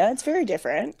Virginia. It's very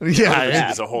different. Yeah,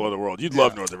 it's a whole other world. You'd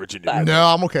love Northern Virginia. No,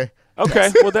 I'm okay. Okay,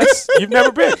 well you've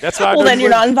never been. That's why. Well, then you're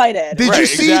not invited. Did you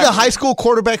see the high school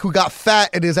quarterback who got fat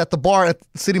and is at the bar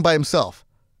sitting by himself?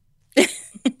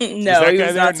 No, he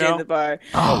was not sitting at the bar.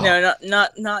 Oh. No,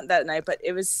 not that night. But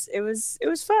it was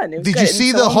fun. It was Did you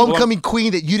see the homecoming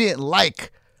queen that you didn't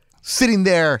like sitting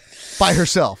there by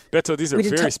herself. Beto, these are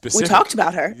very specific. We talked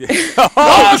about her.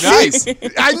 Oh, nice.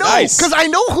 I know, because I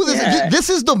know who this is. This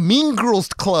is the Mean Girls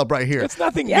Club right here. It's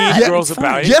nothing Mean Girls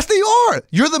about it. Yes, they are.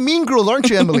 You're the Mean Girls, aren't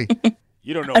you, Emily?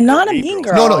 You don't know. I'm not a mean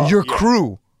girl. No, your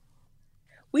crew.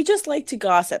 We just like to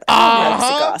gossip. Everyone likes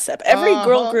to gossip. Every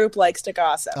girl group likes to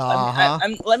gossip.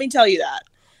 Let me tell you that.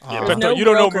 Beto, no you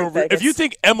don't know. group If you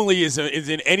think Emily is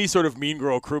in any sort of Mean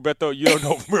Girl crew, Beto, you don't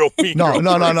know real Mean Girl.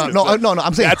 No.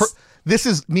 I'm saying this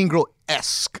is Mean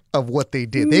Girl-esque of what they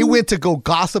did. They went to go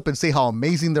gossip and say how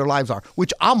amazing their lives are,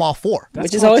 which I'm all for.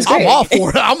 Which is always great. I'm all for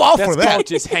it. I'm all for that. That's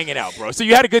just hanging out, bro. So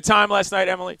you had a good time last night,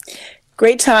 Emily?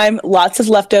 Great time. Lots of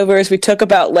leftovers. We took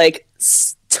about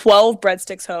 12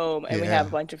 breadsticks home, and we have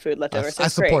a bunch of food left over. So I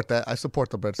support that. I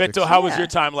support the breadsticks. Beto, how was your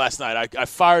time last night? I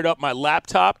fired up my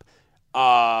laptop,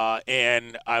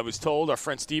 and I was told our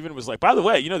friend Steven was like, by the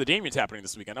way, you know the Damien's happening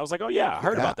this weekend. I was like, oh yeah, I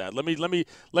heard about that. Let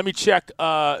me check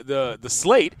the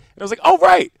slate. And I was like, oh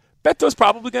right, Beto's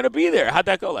probably going to be there. How'd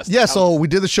that go last night? Yeah, so we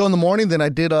did the show in the morning. Then I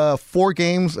did 4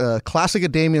 games, Classic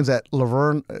at Damien's at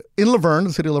Laverne,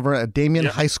 the city of Laverne, at Damien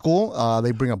High School.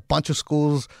 They bring a bunch of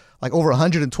schools, like over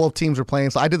 112 teams are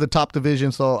playing. So I did the top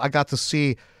division, so I got to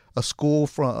see a school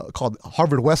called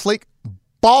Harvard Westlake.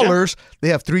 Ballers. Yeah. They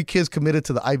have 3 kids committed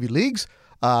to the Ivy Leagues.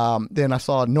 Then I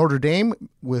saw Notre Dame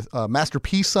with Master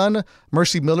P's son,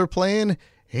 Mercy Miller, playing.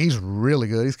 He's really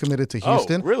good. He's committed to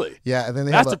Houston. Oh, really? Yeah. And then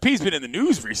Master P's been in the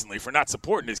news recently for not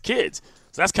supporting his kids.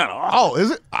 So that's kind of awesome. Oh,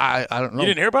 is it? I don't know. You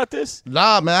didn't hear about this?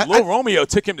 Nah, man. Lil Romeo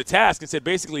took him to task and said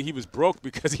basically he was broke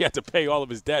because he had to pay all of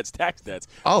his dad's tax debts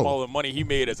from all the money he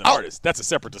made as an artist. That's a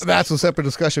separate discussion. That's a separate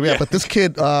discussion. Yeah, but this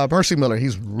kid, Mercy Miller,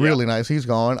 he's really nice. He's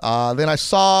gone. Then I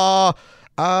saw,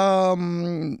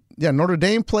 Notre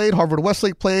Dame played. Harvard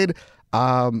Westlake played.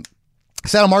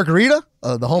 Santa Margarita,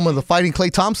 the home of the Fighting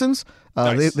Klay Thompsons.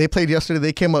 Nice. They played yesterday.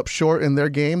 They came up short in their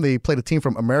game. They played a team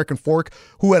from American Fork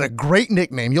who had a great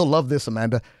nickname. You'll love this,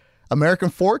 Amanda. American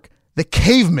Fork, the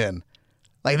Cavemen.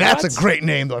 Like, that's a great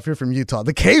name, though, if you're from Utah.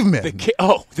 The Cavemen.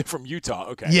 They're from Utah.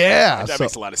 Okay. Yeah. That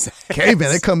makes a lot of sense.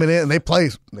 Cavemen, they come in and they play.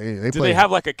 Do they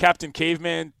have like a Captain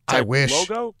Caveman type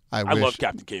logo? I love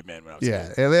Captain Caveman when I was a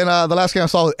kid. And then the last game I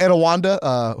saw was Etiwanda,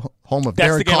 home of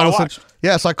Darren Collison.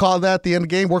 Yeah, so I called that at the end of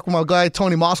the game. Worked with my guy,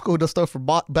 Tony Mosco, who does stuff for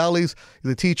Bally's.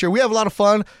 He's a teacher. We have a lot of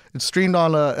fun. It's streamed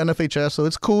on NFHS, so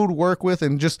it's cool to work with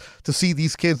and just to see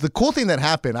these kids. The cool thing that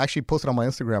happened, I actually posted on my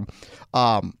Instagram.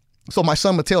 So my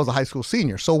son Mateo is a high school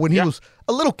senior. So when he was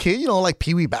a little kid, like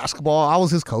Pee Wee basketball, I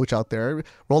was his coach out there.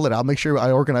 Roll it out, make sure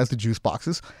I organize the juice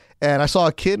boxes. And I saw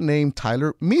a kid named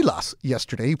Tyler Milas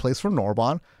yesterday. He plays for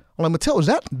Narbonne. I'm like, Mateo, is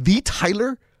that the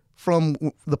Tyler from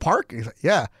the park? He's like,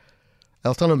 yeah. I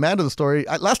was telling Amanda the story.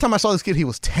 Last time I saw this kid, he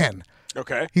was 10.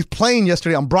 Okay. He's playing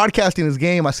yesterday. I'm broadcasting his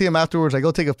game. I see him afterwards. I go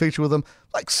take a picture with him.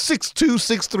 Like 6'2",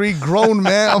 6'3", grown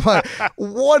man. I'm like,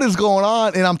 what is going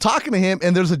on? And I'm talking to him,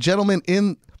 and there's a gentleman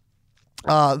in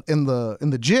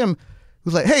the gym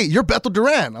who's like, hey, you're Beto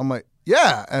Duran. I'm like,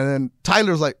 yeah. And then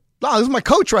Tyler's like, no, this is my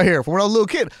coach right here from when I was a little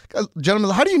kid. Gentleman,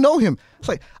 how do you know him? It's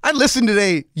like, I listened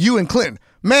today, you and Clinton.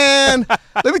 Man,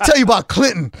 let me tell you about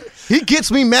Clinton. He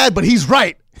gets me mad, but he's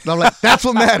right. And I'm like, that's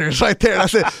what matters right there. And I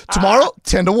said, tomorrow,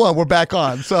 10-1, we're back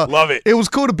on. So love it. It was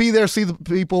cool to be there, see the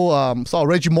people. Saw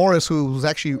Reggie Morris, who was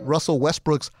actually Russell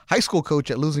Westbrook's high school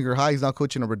coach at Lusinger High. He's now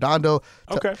coaching at Redondo.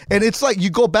 Okay. And it's like you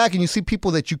go back and you see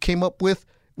people that you came up with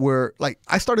where, like,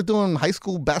 I started doing high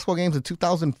school basketball games in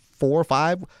 2004 or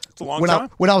 5. It's a long time.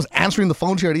 When I was answering the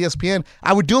phones here at ESPN,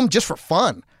 I would do them just for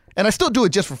fun. And I still do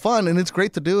it just for fun, and it's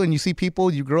great to do. And you see people,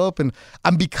 you grow up, and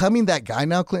I'm becoming that guy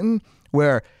now, Clinton,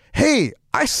 where, hey,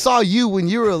 I saw you when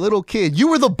you were a little kid. You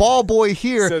were the ball boy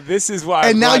here. So this is why.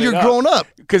 And now you're grown up.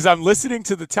 Because I'm listening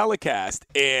to the telecast,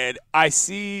 and I'm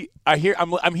hearing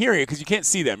it because you can't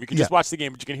see them. You can just watch the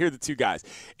game, but you can hear the two guys.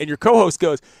 And your co-host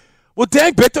goes, well,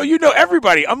 dang, Beto, you know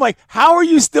everybody. I'm like, how are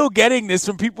you still getting this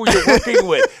from people you're working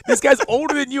with? This guy's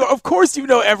older than you. Of course you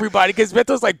know everybody because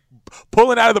Beto's like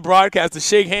pulling out of the broadcast to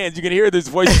shake hands. You can hear this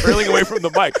voice trailing away from the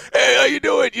mic. Hey, how you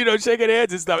doing? Shaking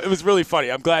hands and stuff. It was really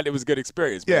funny. I'm glad it was a good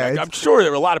experience. Yeah, I'm sure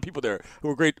there were a lot of people there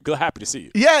who were happy to see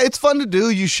you. Yeah, it's fun to do.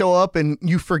 You show up and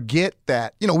you forget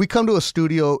that, we come to a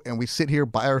studio and we sit here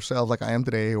by ourselves like I am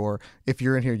today, or if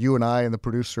you're in here, you and I and the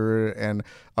producer and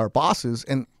our bosses,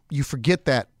 and you forget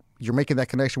that you're making that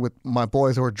connection with my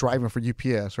boys who are driving for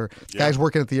UPS or guys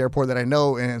working at the airport that I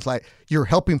know, and it's like you're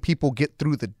helping people get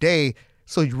through the day.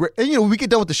 So we get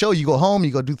done with the show, you go home,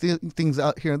 you go do things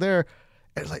out here and there,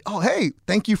 And it's like, oh, hey,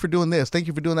 thank you for doing this. Thank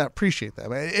you for doing that. Appreciate that,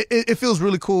 man. It feels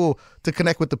really cool to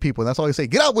connect with the people. And that's all I say.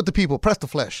 Get out with the people. Press the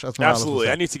flesh. That's what Absolutely.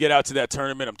 I need to get out to that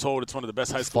tournament. I'm told it's one of the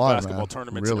best high school basketball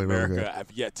tournaments really, in America. really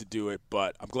I've yet to do it,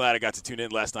 but I'm glad I got to tune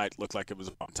in last night. Looked like it was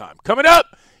a fun time. Coming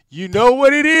up, you know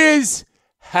what it is.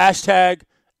 Hashtag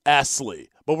Ask Slee.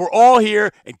 But we're all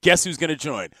here, and guess who's going to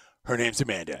join? Her name's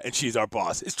Amanda, and she's our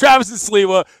boss. It's Travis and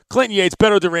Sliwa, Clinton Yates,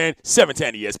 Beto Duran,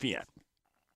 710 ESPN.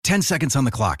 10 seconds on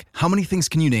the clock. How many things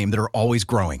can you name that are always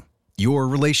growing? Your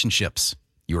relationships,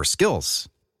 your skills,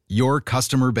 your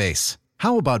customer base.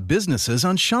 How about businesses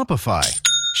on Shopify?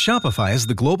 Shopify is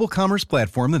the global commerce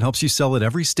platform that helps you sell at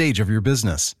every stage of your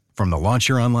business. From the launch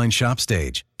your online shop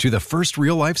stage, to the first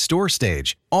real-life store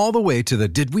stage, all the way to the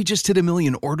did we just hit a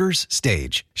million orders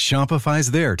stage.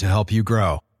 Shopify's there to help you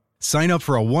grow. Sign up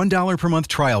for a $1 per month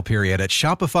trial period at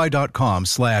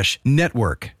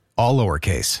shopify.com/network, all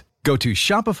lowercase. Go to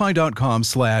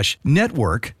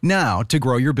shopify.com/network now to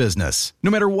grow your business, no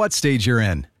matter what stage you're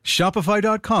in.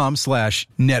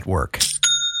 Shopify.com/network.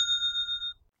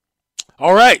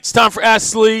 All right, it's time for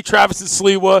Ask Slee, Travis and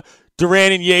Sliwa,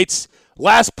 Duran and Yates.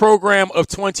 Last program of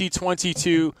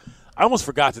 2022. I almost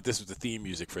forgot that this was the theme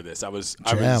music for this. I was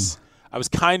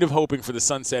kind of hoping for the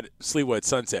Sliwa at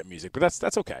sunset music, but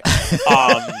that's okay.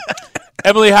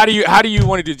 Emily, how do you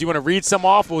want to do? Do you want to read some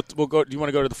off? We'll go. Do you want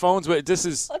to go to the phones? But this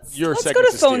is your segment.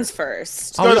 Let's go to phones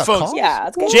first. Let's go to the phones. Yeah.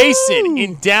 Let's go. Jason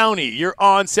in Downey, you're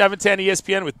on 710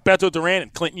 ESPN with Beto Duran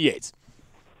and Clinton Yates.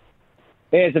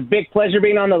 Hey, it's a big pleasure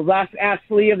being on the last Ask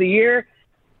Slee of the year.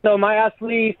 So my Ask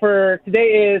Slee for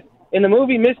today is, in the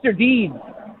movie Mr. Deeds,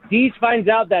 Deeds finds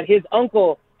out that his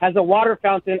uncle has a water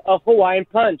fountain of Hawaiian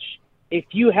Punch. If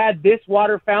you had this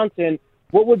water fountain,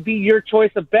 what would be your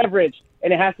choice of beverage?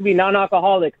 And it has to be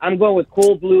non-alcoholic. I'm going with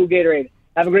Cool Blue Gatorade.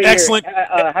 Have a great year.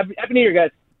 Happy New Year,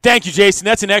 guys. Thank you, Jason.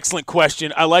 That's an excellent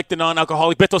question. I like the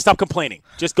non-alcoholic. Beto, stop complaining.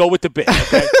 Just go with the bit,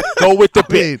 okay? Go with the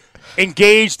bit.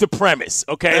 Engage the premise,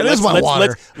 okay?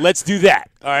 Let's do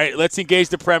that, all right? Let's engage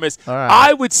the premise. All right.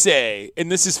 I would say,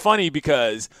 and this is funny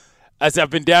because as I've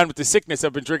been down with the sickness,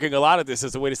 I've been drinking a lot of this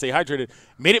as a way to stay hydrated.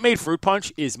 Minute Maid Fruit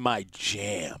Punch is my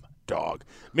jam, dog.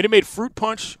 Minute Maid Fruit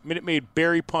Punch, Minute Maid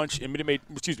Berry Punch, and Minute Maid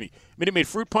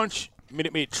Fruit Punch,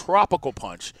 Minute Maid Tropical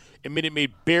Punch, and Minute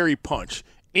Maid Berry Punch.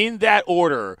 In that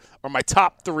order are my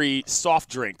top 3 soft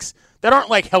drinks that aren't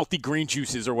like healthy green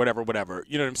juices or whatever,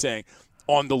 you know what I'm saying,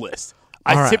 on the list.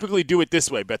 I typically do it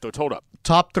this way, Beto. Hold up.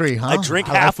 Top 3, huh? I drink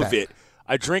half of it.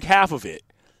 I drink half of it,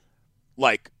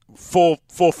 like full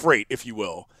freight, if you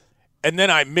will, and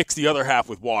then I mix the other half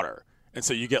with water. And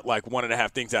so you get like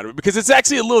 1.5 things out of it because it's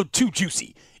actually a little too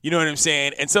juicy. You know what I'm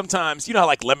saying? And sometimes, you know how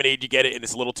like lemonade you get it and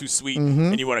it's a little too sweet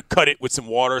and you want to cut it with some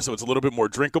water so it's a little bit more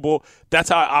drinkable. That's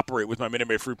how I operate with my Minute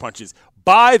Maid Fruit Punches.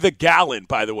 By the gallon,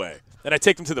 by the way. And I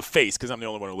take them to the face because I'm the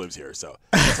only one who lives here. So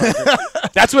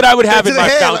that's what I would have in my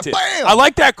fountain. I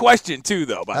like that question too,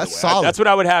 though, by the way. Solid. That's what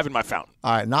I would have in my fountain.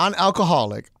 All right,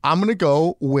 non-alcoholic. I'm going to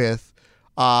go with,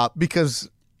 because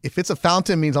if it's a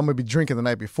fountain, it means I'm going to be drinking the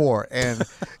night before. And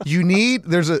you don't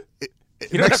have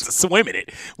to swim in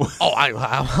it.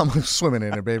 I'm swimming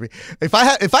in it, baby. If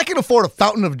I can afford a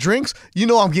fountain of drinks, you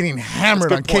know I'm getting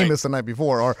hammered on Camus the night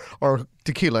before or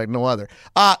tequila like no other.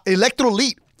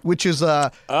 Electrolyte, which is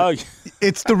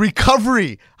it's the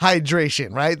recovery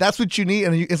hydration, right? That's what you need,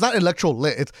 and it's not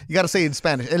electrolyte. You got to say it in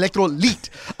Spanish. Electrolyte.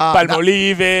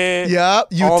 Palmolive. Yeah.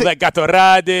 That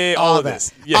Gatorade. All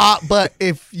this. Yeah. But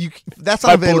if that's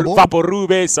not available.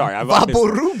 Vaporube. Sorry.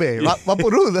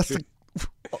 Vaporub. That's the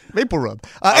Maple Rub.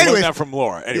 I learned that from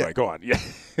Laura. Anyway, go on. Yeah.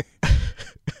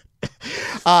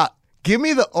 Give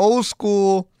me the old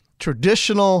school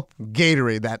traditional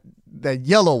Gatorade, that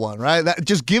yellow one, right?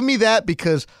 Just give me that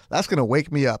because that's going to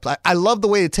wake me up. I love the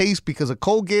way it tastes because a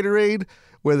cold Gatorade,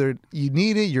 whether you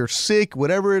need it, you're sick,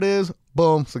 whatever it is,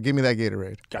 boom. So give me that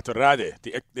Gatorade. Gatorade,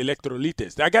 the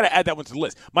electrolytes. I got to add that one to the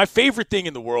list. My favorite thing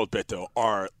in the world, Beto,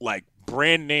 are like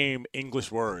brand name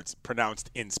English words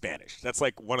pronounced in Spanish. That's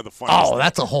like one of the funniest. Oh,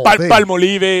 that's a whole thing.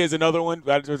 Palmolive is another one,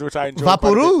 which I enjoy.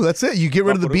 Vaporu, that's it. You get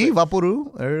rid of the B,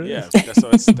 Vaporu. There it is. Yeah,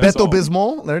 that's Beto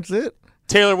Bismol, that's it.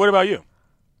 Taylor, what about you?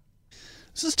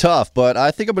 This is tough, but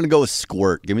I think I'm going to go with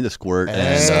Squirt. Give me the Squirt.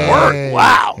 Squirt.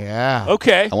 Wow. Yeah.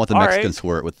 Okay. I want the Mexican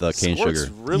Squirt with the cane Squirt's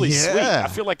sugar. Really sweet. I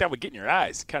feel like that would get in your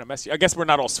eyes. Kind of messy. I guess we're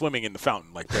not all swimming in the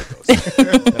fountain like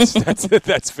Beto.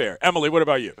 That's fair. Emily, what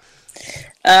about you?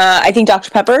 I think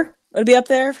Dr. Pepper would be up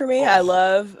there for me. I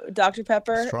love Dr.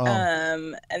 Pepper. Strong.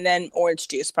 And then orange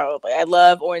juice, probably. I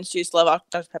love orange juice, love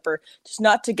Dr. Pepper. Just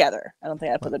not together. I don't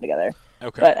think I'd put them together.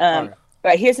 Okay. But all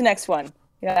right, here's the next one.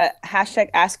 Hashtag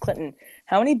Ask Clinton.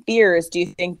 How many beers do you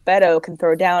think Beto can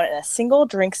throw down in a single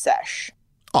drink sesh?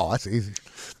 Oh, that's easy.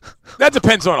 That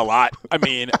depends on a lot. I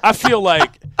mean, I feel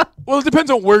like, well, it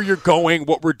depends on where you're going,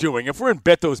 what we're doing. If we're in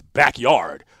Beto's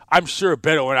backyard, I'm sure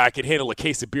Beto and I could handle a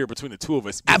case of beer between the two of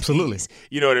us. Absolutely.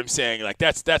 You know what I'm saying? Like,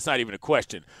 that's not even a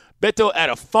question. Beto at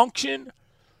a function,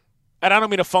 and I don't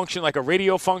mean a function like a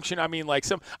radio function. I mean like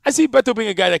I see Beto being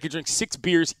a guy that could drink 6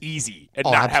 beers easy and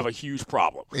not have a huge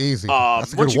problem. Easy.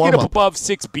 That's a good once you get up warm-up. above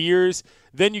 6 beers,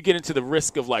 then you get into the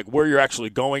risk of like where you're actually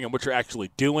going and what you're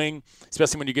actually doing,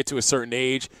 especially when you get to a certain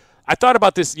age. I thought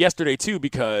about this yesterday too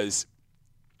because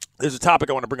there's a topic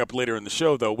I want to bring up later in the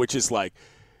show though, which is like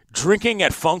drinking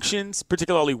at functions,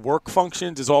 particularly work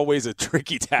functions, is always a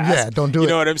tricky task. Yeah, don't do it. You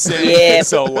know what I'm saying? Yeah.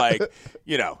 So like,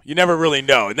 you never really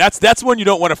know. And that's when you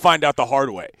don't want to find out the hard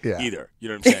way either. You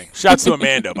know what I'm saying? Shouts to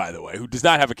Amanda, by the way, who does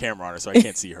not have a camera on her, so I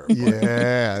can't see her.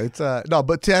 Yeah, it's no,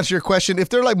 but to answer your question, if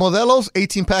they're like Modelo's,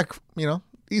 18-pack,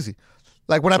 easy.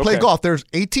 Like when I play golf, there's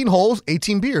 18 holes,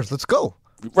 18 beers. Let's go.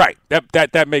 Right.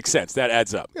 That makes sense. That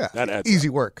adds up. Yeah, that adds easy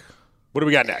up. work. What do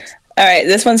we got next? All right,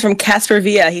 this one's from Casper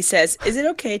Villa. He says, "Is it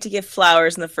okay to give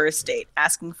flowers on the first date?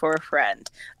 Asking for a friend."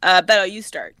 Beto, you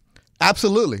start.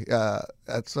 Absolutely.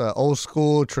 That's old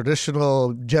school,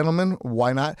 traditional gentleman.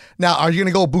 Why not? Now, are you going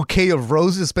to go bouquet of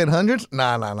roses, spend hundreds?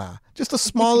 Nah. Just a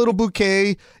small little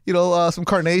bouquet, some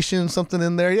carnations, something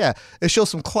in there. Yeah, it shows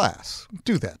some class.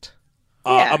 Do that.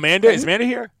 Amanda, is Amanda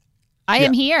here? I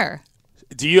am here.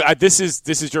 Do you? This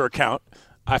is your account.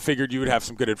 I figured you would have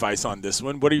some good advice on this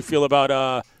one. What do you feel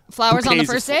about flowers on the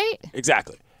bouquets first date?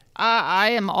 Exactly.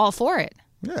 I am all for it.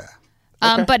 Yeah.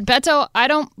 But Beto, I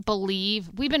don't believe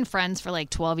we've been friends for like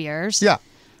 12 years. Yeah.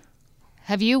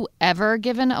 Have you ever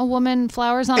given a woman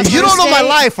flowers on a first You don't know date? my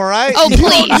life, all right? Oh,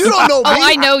 please. You don't know me. Oh,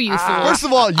 I know you, fool. First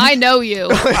of all, I know you.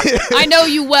 I know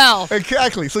you well.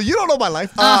 Exactly. So you don't know my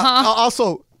life.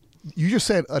 Also, you just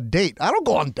said a date. I don't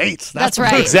go on dates. That's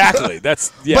right. Exactly.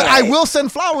 But I will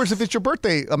send flowers if it's your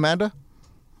birthday, Amanda.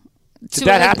 Did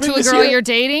that happen to a this girl year? you're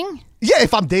dating? Yeah,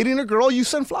 if I'm dating a girl, you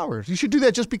send flowers. You should do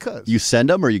that just because. You send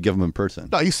them or you give them in person?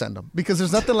 No, you send them. Because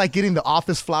there's nothing like getting the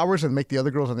office flowers and make the other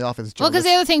girls in the office jealous. Well, because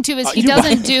the other thing, too, is Beto watch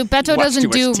doesn't too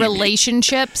much do TV.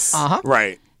 relationships.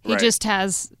 Right. He just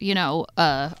has,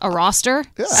 a roster,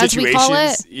 as Situations. we call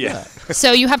it. Yeah.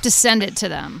 So you have to send it to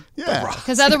them. Yeah.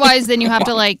 Because otherwise, then you have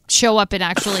to, show up and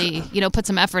actually, put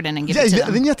some effort in and give it to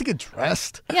them. Then you have to get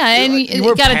dressed. Yeah, and you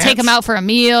wear got to take pants. them out for a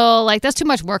meal. That's too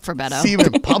much work for Beto. See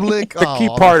them in public. The key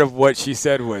part of what she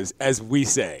said was, as we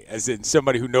say, as in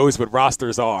somebody who knows what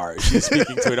rosters are. She's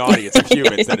speaking to an audience of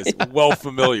humans that is well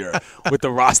familiar with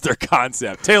the roster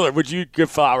concept. Taylor, would you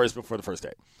give flowers before the first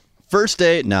date? First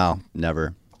date? No,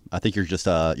 never. I think you're just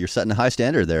you're setting a high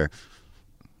standard there.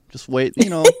 Just wait,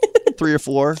 3 or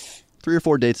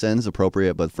 4 dates in is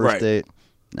appropriate, but first date,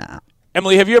 nah.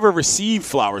 Emily, have you ever received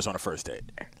flowers on a first date?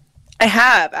 I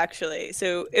have, actually.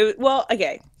 So,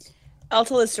 okay. I'll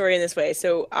tell the story in this way.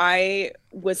 So I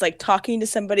was talking to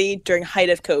somebody during height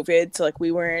of COVID. So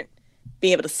we weren't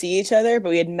being able to see each other, but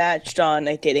we had matched on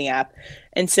a dating app.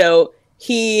 And so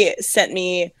he sent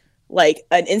me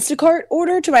an Instacart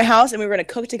order to my house, and we were going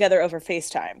to cook together over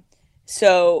FaceTime.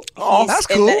 So that's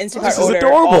cool. The Instacart This is order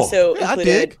adorable. also Yeah, I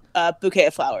included dig. a bouquet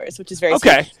of flowers, which is very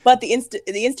Okay. sweet. But the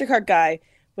Instacart guy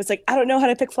was like, "I don't know how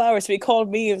to pick flowers." So he called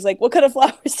me. He was like, "What kind of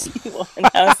flowers do you want?" And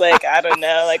I was like, "I don't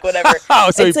know, whatever." Oh,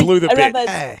 so It's he blew the I don't bit.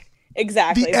 know, Hey,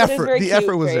 exactly. The But it's effort- very the cute,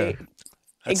 effort was very- there.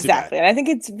 That's too Exactly. And I think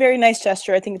it's a very nice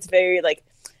gesture. I think it's very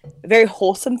very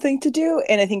wholesome thing to do.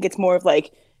 And I think it's more of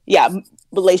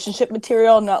relationship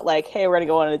material, not hey, we're going to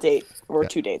go on a date or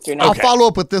 2 dates. You're not. I'll follow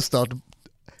up with this, though.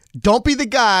 Don't be the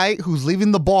guy who's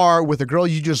leaving the bar with a girl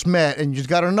you just met and you just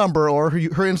got her number or her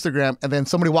Instagram, and then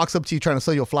somebody walks up to you trying to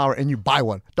sell you a flower and you buy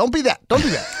one. Don't be that. Don't do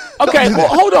that. Okay, Don't do well,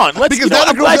 that. hold on. Because now the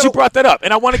I'm girls glad you don't- brought that up,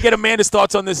 and I want to get Amanda's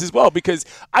thoughts on this as well, because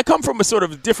I come from a sort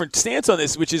of different stance on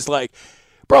this, which is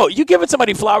bro, you giving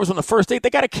somebody flowers on the first date, they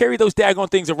got to carry those daggone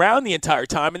things around the entire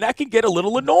time, and that can get a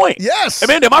little annoying. Yes.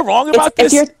 Amanda, am I wrong about If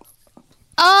this? you're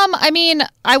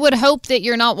I would hope that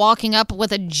you're not walking up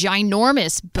with a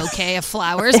ginormous bouquet of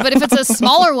flowers, but if it's a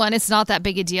smaller one, it's not that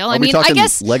big a deal. Are we I talking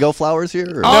guess Lego flowers here?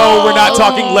 Or? No, we're not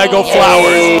talking Lego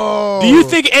flowers. Do you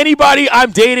think anybody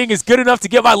I'm dating is good enough to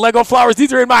get my Lego flowers?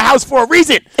 These are in my house for a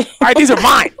reason. All right, these are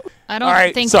mine. I don't All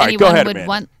right, think sorry, go anyone ahead, would Amanda.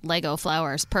 want Lego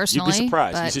flowers You'd personally. be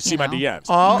surprised. But, You should see my know. DMs.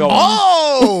 Go on.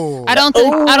 Oh. I don't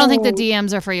think the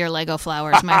DMs are for your Lego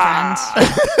flowers, my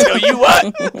friends. Tell you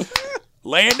what,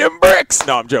 land them bricks.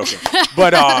 No, I'm joking.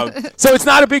 But so it's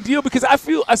not a big deal because I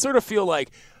sort of feel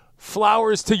like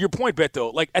flowers, to your point,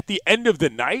 Beto, like at the end of the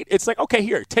night, it's like, okay,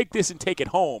 here, take this and take it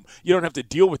home. You don't have to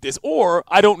deal with this. Or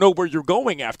I don't know where you're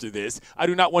going after this. I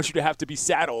do not want you to have to be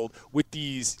saddled with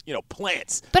these,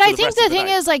 plants. But I think the thing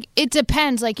is, like, it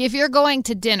depends. Like, if you're going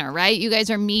to dinner, right? You guys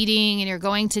are meeting and you're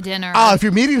going to dinner. Oh, if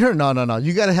you're meeting her, no.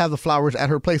 You got to have the flowers at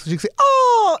her place. So you can say,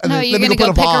 oh. And no, then, you're going to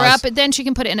go pick her up, and then she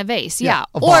can put it in a vase. Yeah.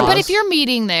 But if you're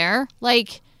meeting there,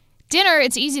 like, dinner,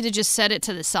 it's easy to just set it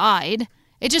to the side.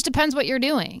 It just depends what you're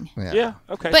doing. Yeah,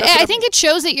 okay. But I think it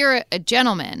shows that you're a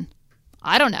gentleman.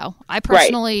 I don't know. I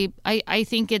personally, I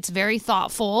think it's very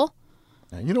thoughtful.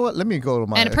 You know what? Let me go to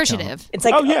my and appreciative.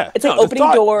 Account. It's like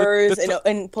opening doors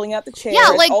and pulling out the chairs.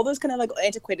 Yeah, like all those kind of like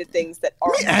antiquated things that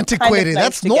are antiquated. Kind of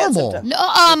that's normal. No,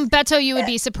 Beto, you would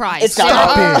be surprised. There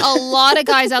are a lot of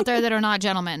guys out there that are not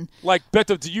gentlemen. Like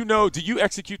Beto, do you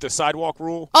execute the sidewalk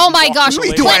rule? Oh my gosh!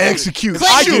 Do I execute?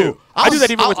 I do. I do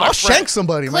that even with my I'll friend. shank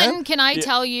somebody, Clinton, man. can I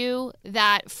tell you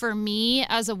that for me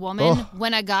as a woman,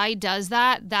 when a guy does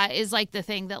that, that is like the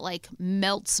thing that like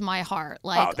melts my heart.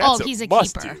 Like, he's a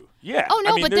keeper. Yeah. Oh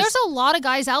no, but there's a lot of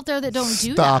guys out there that don't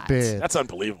do that. Stop it. That's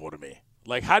unbelievable to me.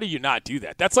 Like, how do you not do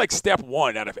that? That's like step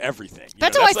one out of everything.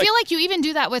 Beto, I feel like you even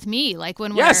do that with me. Like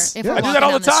when we're I do that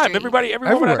all the time. Every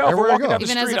woman I know, if we're walking down the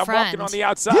street, I'm walking on the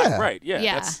outside. Yeah. Right?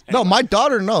 Yeah. No, my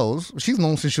daughter knows. She's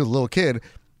known since she was a little kid.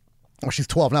 Well, she's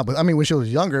 12 now, but I mean, when she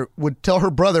was younger, would tell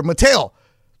her brother, Mateo,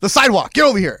 the sidewalk, get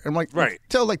over here. I'm like,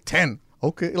 tell like 10.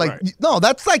 Okay. Like, no,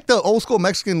 that's like the old school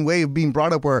Mexican way of being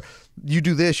brought up where you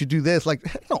do this, you do this. Like,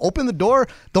 open the door.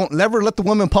 Don't never let the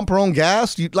woman pump her own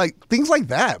gas. You like things like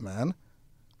that, man.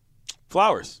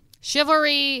 Flowers.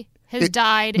 Chivalry has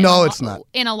died. It's not.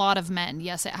 In a lot of men.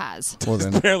 Yes, it has. Well, then.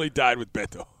 It's barely died with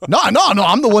Beto. No.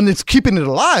 I'm the one that's keeping it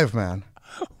alive, man.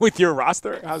 With your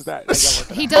roster? How's that?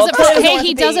 He does it for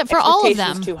he does it for all of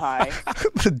them. Too high.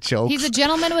 The joke. He's a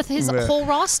gentleman with his whole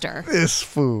roster. This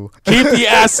fool. Keep the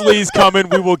Astleys coming.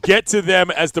 We will get to them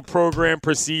as the program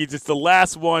proceeds. It's the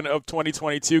last one of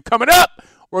 2022. Coming up,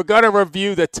 we're going to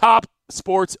review the top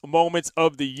sports moments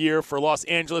of the year for Los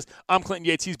Angeles. I'm Clinton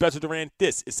Yates. He's Beto Duran.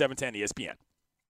 This is 710 ESPN.